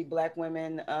only be Black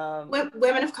women.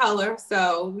 Women of color,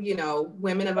 so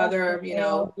women of other,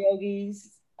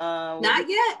 yogis. Not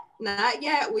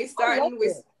yet. We starting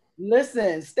with.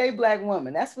 Listen, stay Black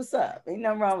woman. That's what's up. Ain't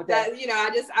nothing wrong with that.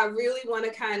 I really want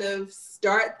to kind of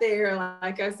start there.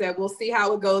 Like I said, we'll see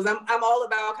how it goes. I'm all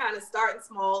about kind of starting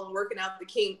small and working out the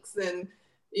kinks, and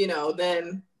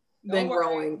then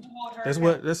growing. That's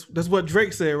what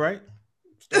Drake said, right?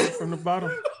 Started from the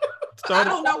bottom. I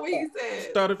don't know what he said.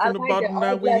 Started from the bottom.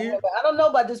 Now we here. I don't know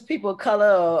about just people of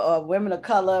color or women of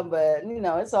color, but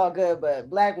it's all good. But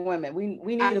Black women, we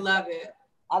need. I love it.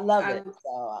 I love it.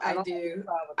 So I do.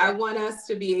 I want us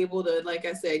to be able to, like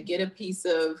I said, get a piece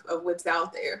of what's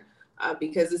out there,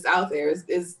 because it's out there.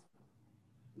 It's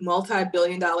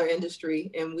multi-billion-dollar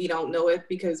industry, and we don't know it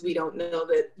because we don't know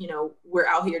that we're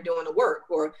out here doing the work.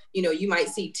 Or you might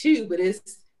see 2, but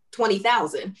it's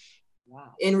 20,000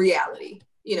 in reality.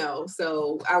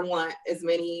 So I want as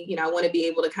many. I want to be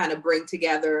able to kind of bring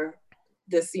together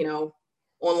this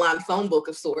online phone book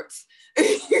of sorts,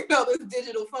 this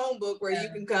digital phone book where you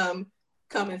can come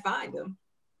and find them,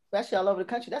 especially all over the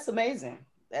country. That's amazing.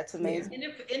 And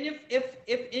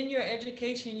if in your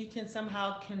education you can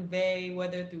somehow convey,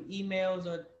 whether through emails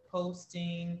or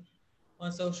posting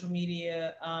on social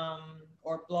media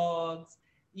or blogs,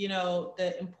 you know,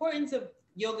 the importance of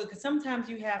yoga, because sometimes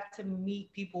you have to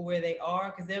meet people where they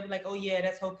are, because they'll be like, oh yeah,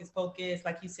 that's hocus pocus,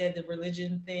 like you said, the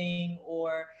religion thing,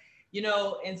 or, you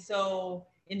know, and so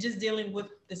in just dealing with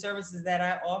the services that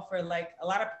I offer, like a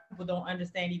lot of people don't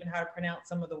understand even how to pronounce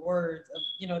some of the words of,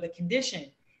 you know, the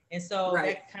condition. And so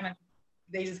Right. that kind of,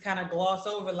 they just kind of gloss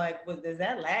over like, well, is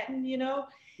that Latin, you know?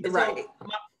 And Right. so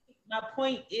my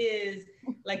point is,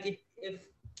 like, if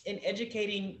in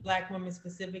educating Black women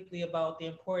specifically about the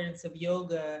importance of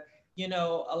yoga, you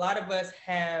know, a lot of us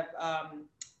have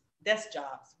desk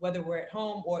jobs, whether we're at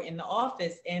home or in the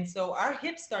office. And so our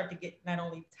hips start to get not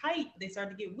only tight, they start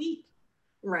to get weak.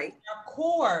 Right. Our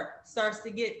core starts to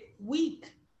get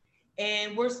weak.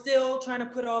 And we're still trying to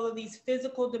put all of these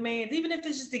physical demands, even if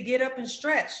it's just to get up and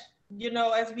stretch. You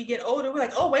know, as we get older, we're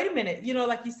like, oh, wait a minute. You know,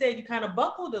 like you said, you kind of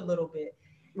buckled a little bit.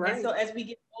 Right. And so as we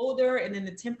get older and then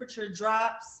the temperature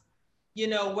drops, you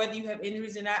know, whether you have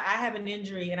injuries or not, I have an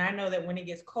injury and I know that when it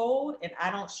gets cold and I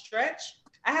don't stretch,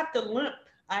 I have to limp.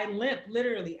 I limp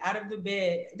literally out of the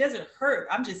bed. It doesn't hurt.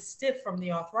 I'm just stiff from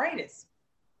the arthritis.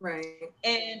 Right.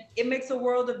 And it makes a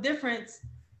world of difference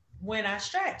when I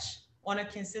stretch on a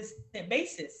consistent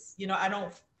basis. You know, I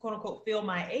don't quote unquote feel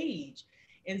my age.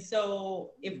 And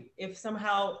so if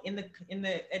somehow in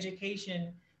the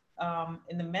education,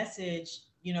 in the message,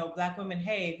 you know, Black women,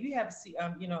 hey, if you have,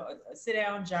 you know, a sit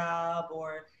down job,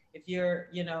 or if you're,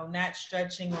 you know, not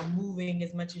stretching or moving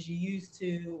as much as you used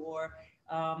to, or,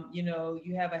 you know,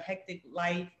 you have a hectic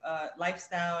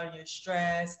lifestyle and you're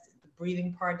stressed, the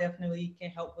breathing part definitely can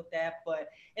help with that. But,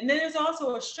 and then there's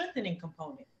also a strengthening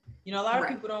component. You know, a lot of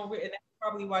people don't, and that's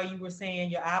probably why you were saying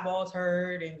your eyeballs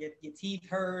hurt and your teeth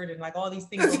hurt and like all these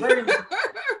things are hurting.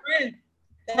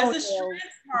 That's the strength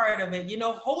part of it. You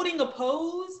know, holding a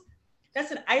pose,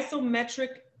 that's an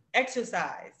isometric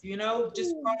exercise, you know,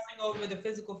 just crossing over the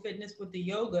physical fitness with the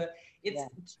yoga. It's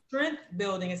strength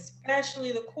building,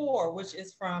 especially the core, which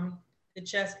is from the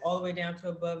chest all the way down to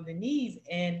above the knees.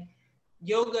 And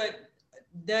yoga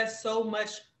does so much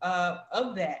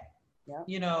of that,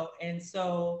 you know, and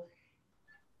so,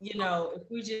 you know, if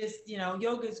we just, you know,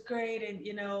 yoga is great, and,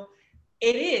 you know,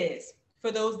 it is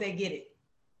for those that get it.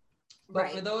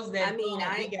 But for those that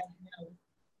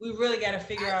we really got to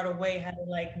figure out a way how to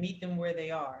like meet them where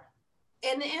they are.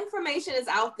 And the information is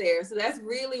out there. So that's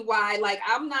really why, like,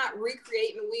 I'm not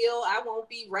recreating the wheel. I won't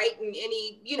be writing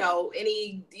any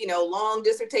long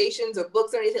dissertations or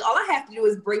books or anything. All I have to do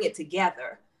is bring it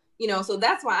together, you know, so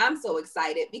that's why I'm so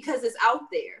excited, because it's out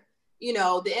there. You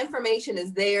know, the information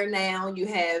is there now. You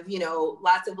have, you know,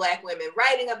 lots of Black women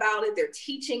writing about it. They're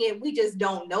teaching it. We just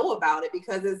don't know about it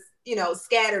because it's, you know,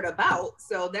 scattered about.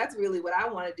 So that's really what I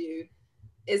want to do,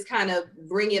 is kind of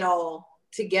bring it all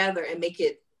together and make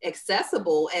it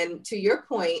accessible. And to your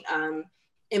point, and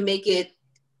make it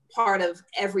part of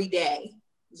everyday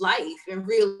life, and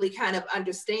really kind of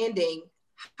understanding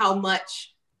how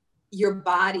much your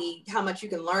body, how much you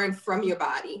can learn from your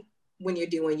body when you're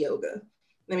doing yoga.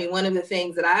 I mean, one of the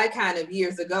things that I kind of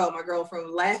years ago, my girlfriend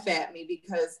would laugh at me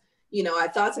because, you know, I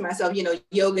thought to myself, you know,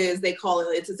 yoga is, they call it,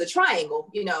 it's a triangle,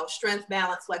 you know, strength,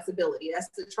 balance, flexibility. That's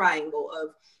the triangle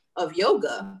of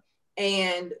yoga.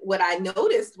 And what I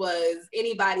noticed was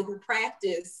anybody who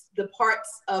practiced the parts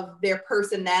of their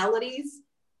personalities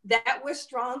that were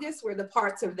strongest were the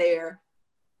parts of their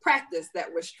practice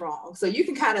that were strong. So you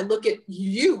can kind of look at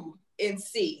you and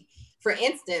see. For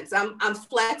instance, I'm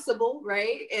flexible,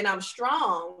 right? And I'm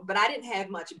strong, but I didn't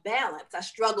have much balance. I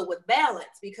struggle with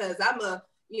balance because I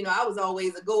was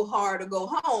always a go hard or go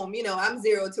home. You know, I'm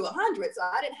 0 to 100. So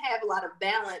I didn't have a lot of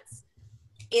balance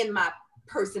in my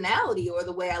personality or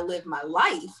the way I live my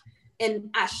life. And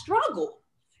I struggle,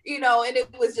 you know, and it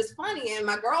was just funny. And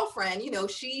my girlfriend, you know,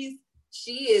 she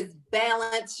is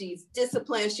balanced, she's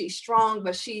disciplined, she's strong,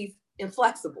 but she's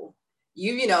inflexible.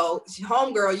 You know,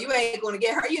 homegirl, you ain't going to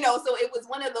get her, you know. So it was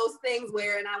one of those things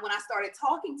where, when I started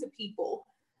talking to people,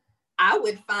 I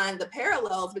would find the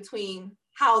parallels between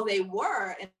how they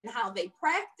were and how they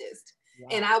practiced. Wow.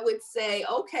 And I would say,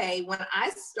 okay, when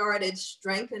I started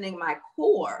strengthening my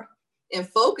core and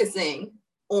focusing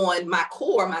on my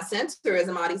core, my center, as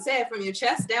Amadi said, from your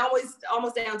chest down,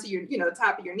 almost down to your, you know,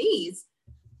 top of your knees,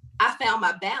 I found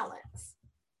my balance.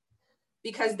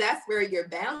 Because that's where your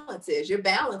balance is. Your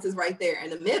balance is right there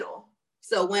in the middle.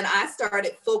 So when I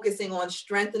started focusing on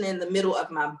strengthening the middle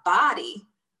of my body,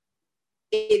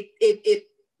 the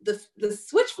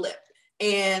switch flipped,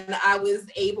 and I was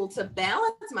able to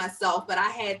balance myself. But I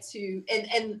had to,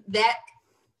 and that,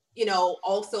 you know,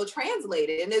 also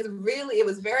translated. And it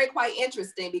was very quite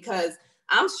interesting because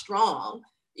I'm strong.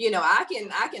 You know, I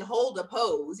can hold a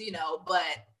pose, you know,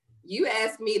 but You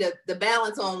ask me to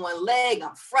balance on one leg,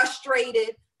 I'm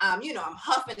frustrated. I'm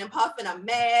huffing and puffing, I'm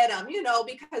mad,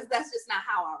 because that's just not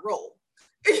how I roll,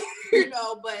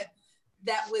 but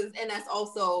that's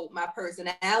also my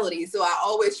personality. So I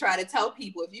always try to tell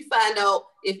people, if you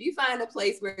find a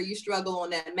place where you struggle on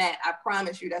that mat, I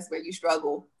promise you that's where you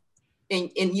struggle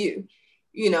in you,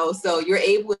 so you're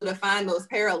able to find those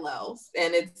parallels,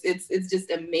 and it's just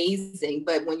amazing.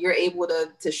 But when you're able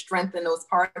to strengthen those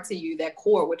parts of you, that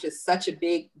core, which is such a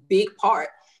big part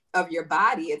of your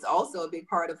body, it's also a big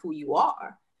part of who you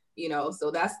are,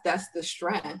 so that's the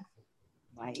strength.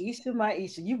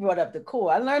 Maisha, you brought up the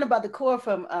core. I learned about the core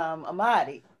from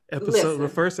Amadi. The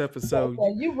first episode.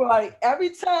 So you brought it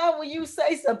every time when you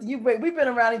say something. We've been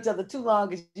around each other too long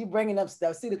because you bringing up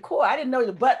stuff. See, the core. I didn't know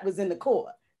the butt was in the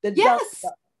core. Yes.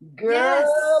 Girl, yes.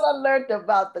 I learned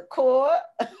about the core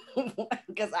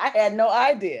because I had no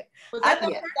idea. I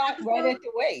thought it stopped right at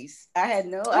the waist. I had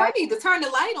no idea. I need to turn the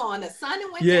light on. The sun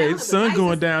went down. Yeah, sun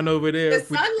going down over there. The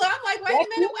sun, I'm like, wait a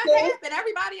minute, what happened?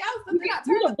 Everybody else,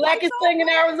 you're the blackest thing in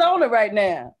Arizona right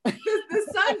now. The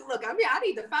sun, look, I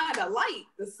need to find a light.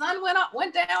 The sun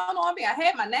went down on me. I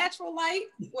had my natural light.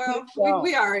 Well,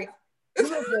 we all right.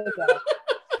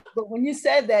 But when you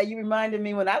said that, you reminded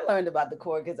me when I learned about the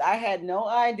core, because I had no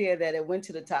idea that it went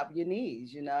to the top of your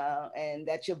knees, and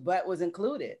that your butt was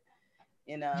included,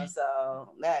 so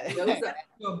that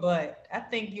your butt. I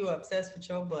think you're obsessed with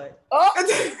your butt. Oh.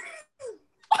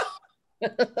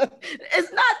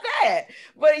 It's not that,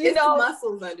 but it's the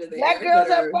muscles under there. Black girls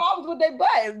have problems with their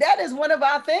butt. That is one of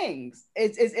our things.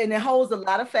 It's and it holds a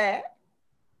lot of fat,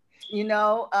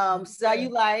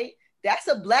 cellulite. That's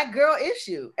a Black girl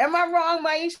issue. Am I wrong,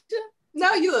 Maisha?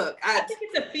 No, you look. I think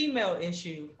it's a female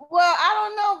issue. Well, I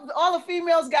don't know. All the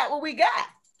females got what we got.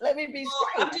 Let me be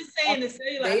straight. I'm just saying the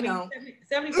cellulite. They don't.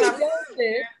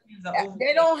 75%.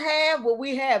 They don't have what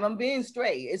we have. I'm being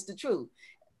straight. It's the truth.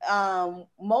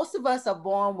 Most of us are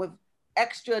born with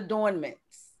extra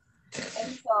adornments.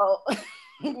 And so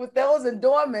with those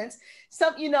adornments,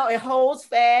 it holds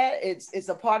fat. It's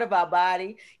a part of our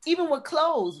body. Even with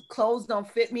clothes don't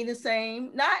fit me the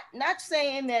same. Not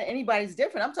saying that anybody's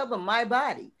different. I'm talking about my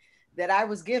body that I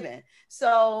was given.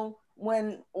 So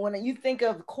when you think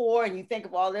of core and you think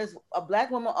of all this, a Black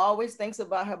woman always thinks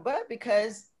about her butt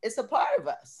because it's a part of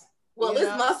us. Well,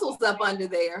 there's muscles up under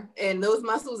there, and those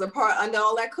muscles are under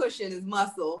all that cushion is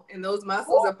muscle, and those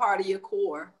muscles are part of your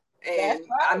core. And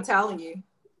right. I'm telling you,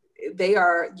 they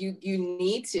are, you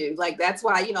need to, that's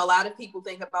why, a lot of people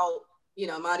think about,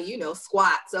 Marty,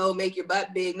 squats, make your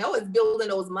butt big. No, it's building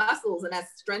those muscles, and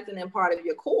that's strengthening part of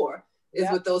your core is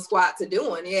what those squats are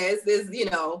doing. Yeah, it's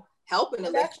helping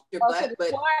to lift your butt. But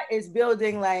squat is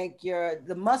building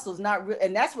the muscles,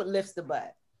 and that's what lifts the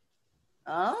butt.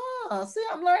 Oh, see,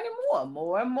 I'm learning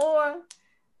more and more.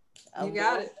 You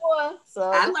got it.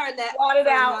 So I learned that from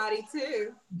Marty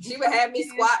too. She would have me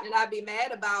squatting and I'd be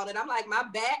mad about it. I'm like, my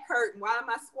back hurt. Why am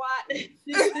I squatting?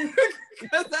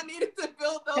 Because I needed to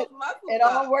build those muscles. It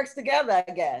all works together,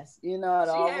 I guess. She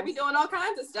had me doing all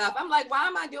kinds of stuff. I'm like, why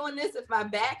am I doing this if my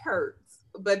back hurts?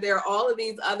 But there are all of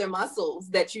these other muscles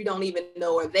that you don't even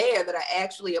know are there that are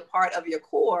actually a part of your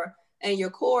core. And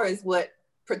your core is what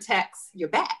protects your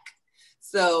back.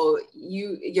 So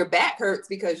your back hurts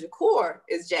because your core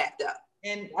is jacked up.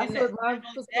 And but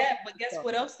guess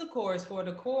what else the core is for?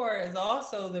 The core is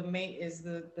also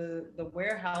the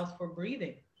warehouse for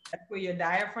breathing. That's where your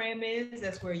diaphragm is.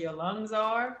 That's where your lungs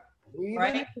are.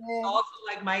 Right. Also,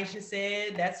 like Maisha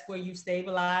said, that's where you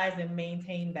stabilize and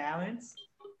maintain balance.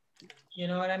 You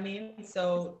know what I mean?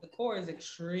 So the core is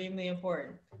extremely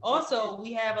important. Also,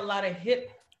 we have a lot of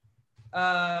hip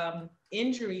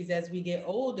injuries as we get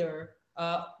older.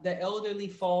 The elderly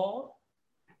fall.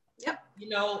 Yep.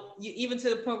 Even to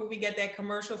the point where we get that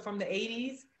commercial from the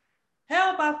 80s.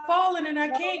 Help, I've fallen and I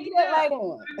can't get up.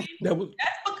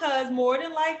 That's because more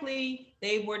than likely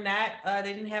they were not,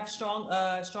 they didn't have strong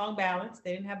balance.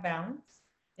 They didn't have balance.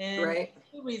 And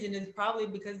the reason is probably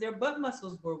because their butt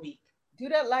muscles were weak. Do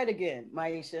that light again,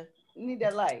 Maisha. You need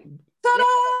that light.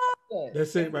 Ta-da!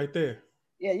 That's it right there.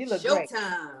 Yeah, you look great.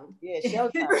 Showtime. Yeah,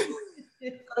 showtime.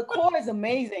 The core is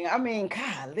amazing. I mean,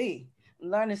 golly,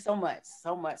 I'm learning so much.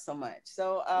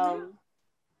 So, all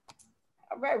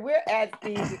right, we're at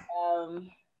the,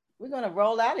 we're gonna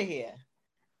roll out of here.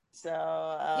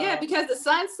 So because the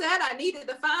sun set, I needed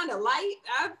to find a light.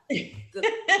 The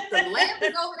lamp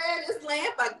is over there. This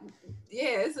lamp,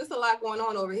 it's just a lot going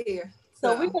on over here.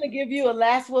 So we're gonna give you a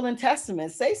last will and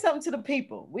testament. Say something to the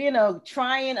people. We in a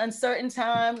trying, uncertain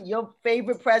time. Your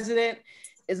favorite president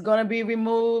is gonna be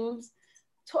removed.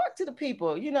 Talk to the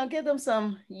people, give them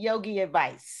some yogi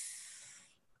advice.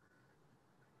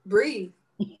 Breathe.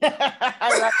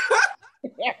 I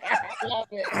love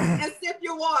it. And sip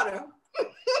your water.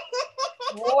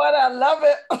 Water, I love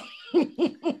it.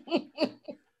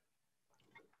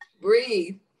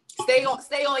 Breathe. Stay on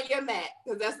your mat,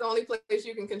 because that's the only place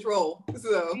you can control.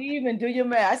 So Breathe and do your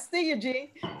mat. I see you,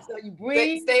 G. So you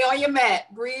breathe. Stay on your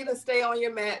mat. Breathe and stay on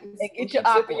your mat and get your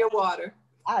sipping your water.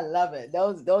 I love it.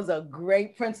 Those are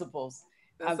great principles.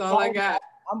 That's all I got.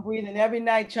 I'm breathing every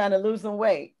night trying to lose some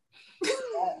weight.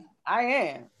 I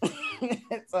am.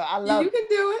 So I love You can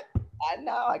do it. I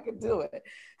know I can do it.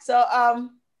 So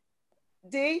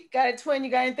D, got a twin,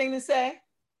 you got anything to say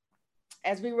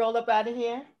as we roll up out of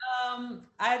here?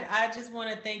 I just want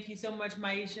to thank you so much,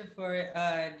 Maisha,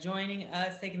 for joining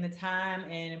us, taking the time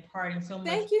and imparting so much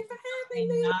Thank you for having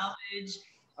me. Knowledge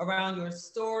around your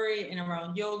story and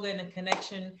around yoga and the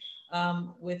connection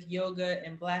with yoga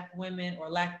and Black women, or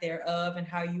lack thereof, and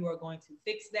how you are going to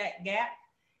fix that gap.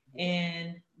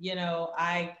 And you know,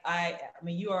 I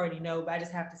mean, you already know, but I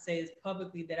just have to say this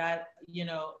publicly, that I, you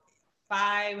know,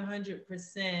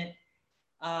 500%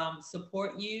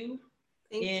 support you.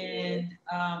 Thank and you.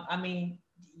 I mean,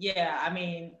 yeah, I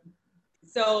mean,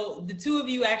 so the two of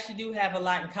you actually do have a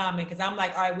lot in common, because I'm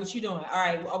like, all right, what you doing? All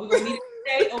right, are we gonna meet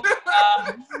today? Or,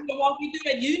 walk you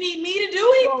through it? You need me to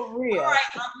do it? Oh, real. All right,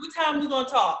 what time we gonna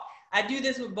talk? I do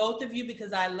this with both of you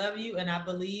because I love you and I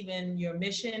believe in your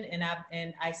mission, and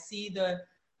I see the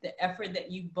effort that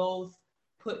you both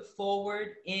put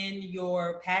forward in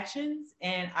your passions,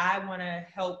 and I want to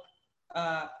help.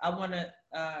 I want to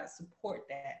support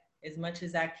that as much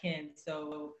as I can.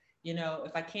 So, you know,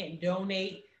 if I can't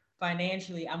donate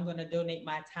financially, I'm going to donate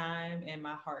my time and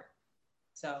my heart.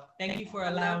 So thank you for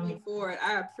allowing me. For it.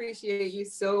 I appreciate you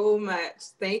so much.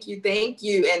 Thank you. Thank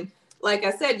you. And like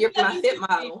I said, you're my fit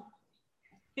model.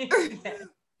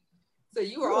 So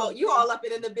you all up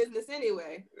and in the business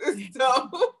anyway. So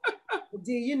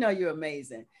D, you know you're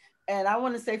amazing. And I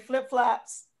want to say flip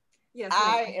flops. Yes,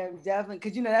 I am definitely,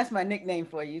 because you know that's my nickname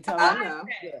for you. Tell me. I know.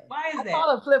 Why is that? I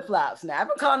call them flip flops now. I've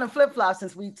been calling them flip flops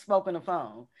since we spoke on the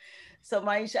phone. So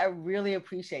Maisha, I really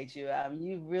appreciate you.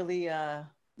 You really, I'm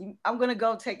gonna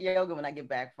go take yoga when I get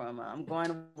back from. I'm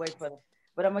going away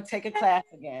but I'm gonna take a class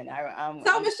again.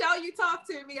 Tell Michelle you talk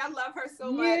to me. I love her so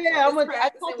much. Yeah, I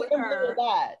talk to her a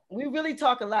lot. We really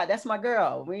talk a lot. That's my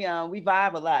girl. We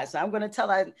vibe a lot. So I'm gonna tell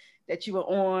her that you were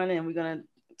on, and we're gonna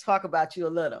talk about you a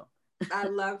little. I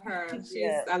love her.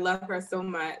 I love her so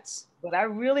much. But I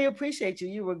really appreciate you.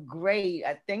 You were great.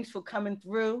 Thanks for coming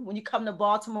through. When you come to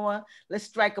Baltimore, let's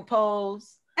strike a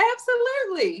pose.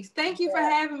 Absolutely. Thank you for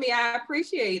having me. I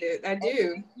appreciate it. I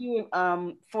do. Thank you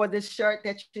for this shirt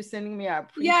that you're sending me. I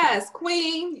appreciate it.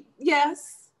 Queen.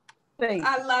 Yes. Thanks.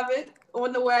 I love it.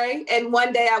 On the way. And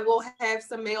one day I will have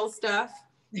some male stuff.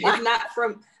 If not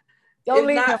from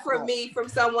me, from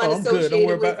someone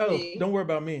associated with me. Don't worry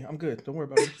about me. I'm good. Don't worry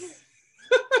about me.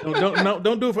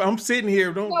 Don't do it for. I'm sitting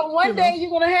here. One day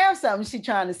you're gonna have something. She's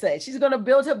trying to say she's gonna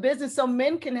build her business so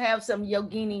men can have some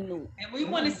yogini new. And we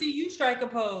want to see you strike a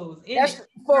pose. That's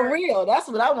for real. That's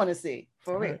what I want to see.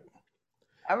 For real.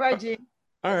 All right, G.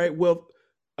 All right. Well,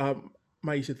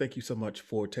 Maisha, thank you so much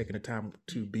for taking the time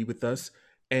to be with us,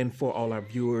 and for all our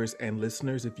viewers and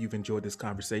listeners. If you've enjoyed this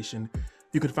conversation,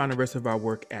 you can find the rest of our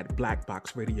work at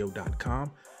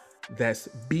blackboxradio.com. That's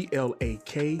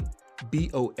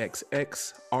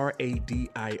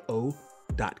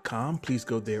BLAKBOXXRADIO.com. Please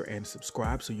go there and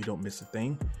subscribe so you don't miss a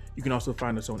thing. You can also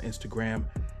find us on Instagram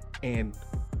and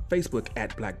Facebook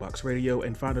at Black Box Radio,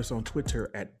 and find us on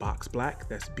Twitter at Box Black.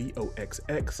 That's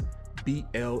BOXXBLAK.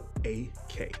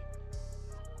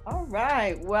 All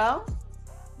right. Well,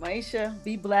 Maisha,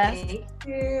 be blessed. Thank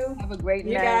you. Have a great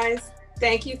night. You guys,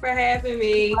 thank you for having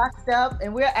me. Boxed up,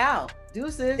 and we're out.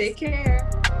 Deuces. Take care.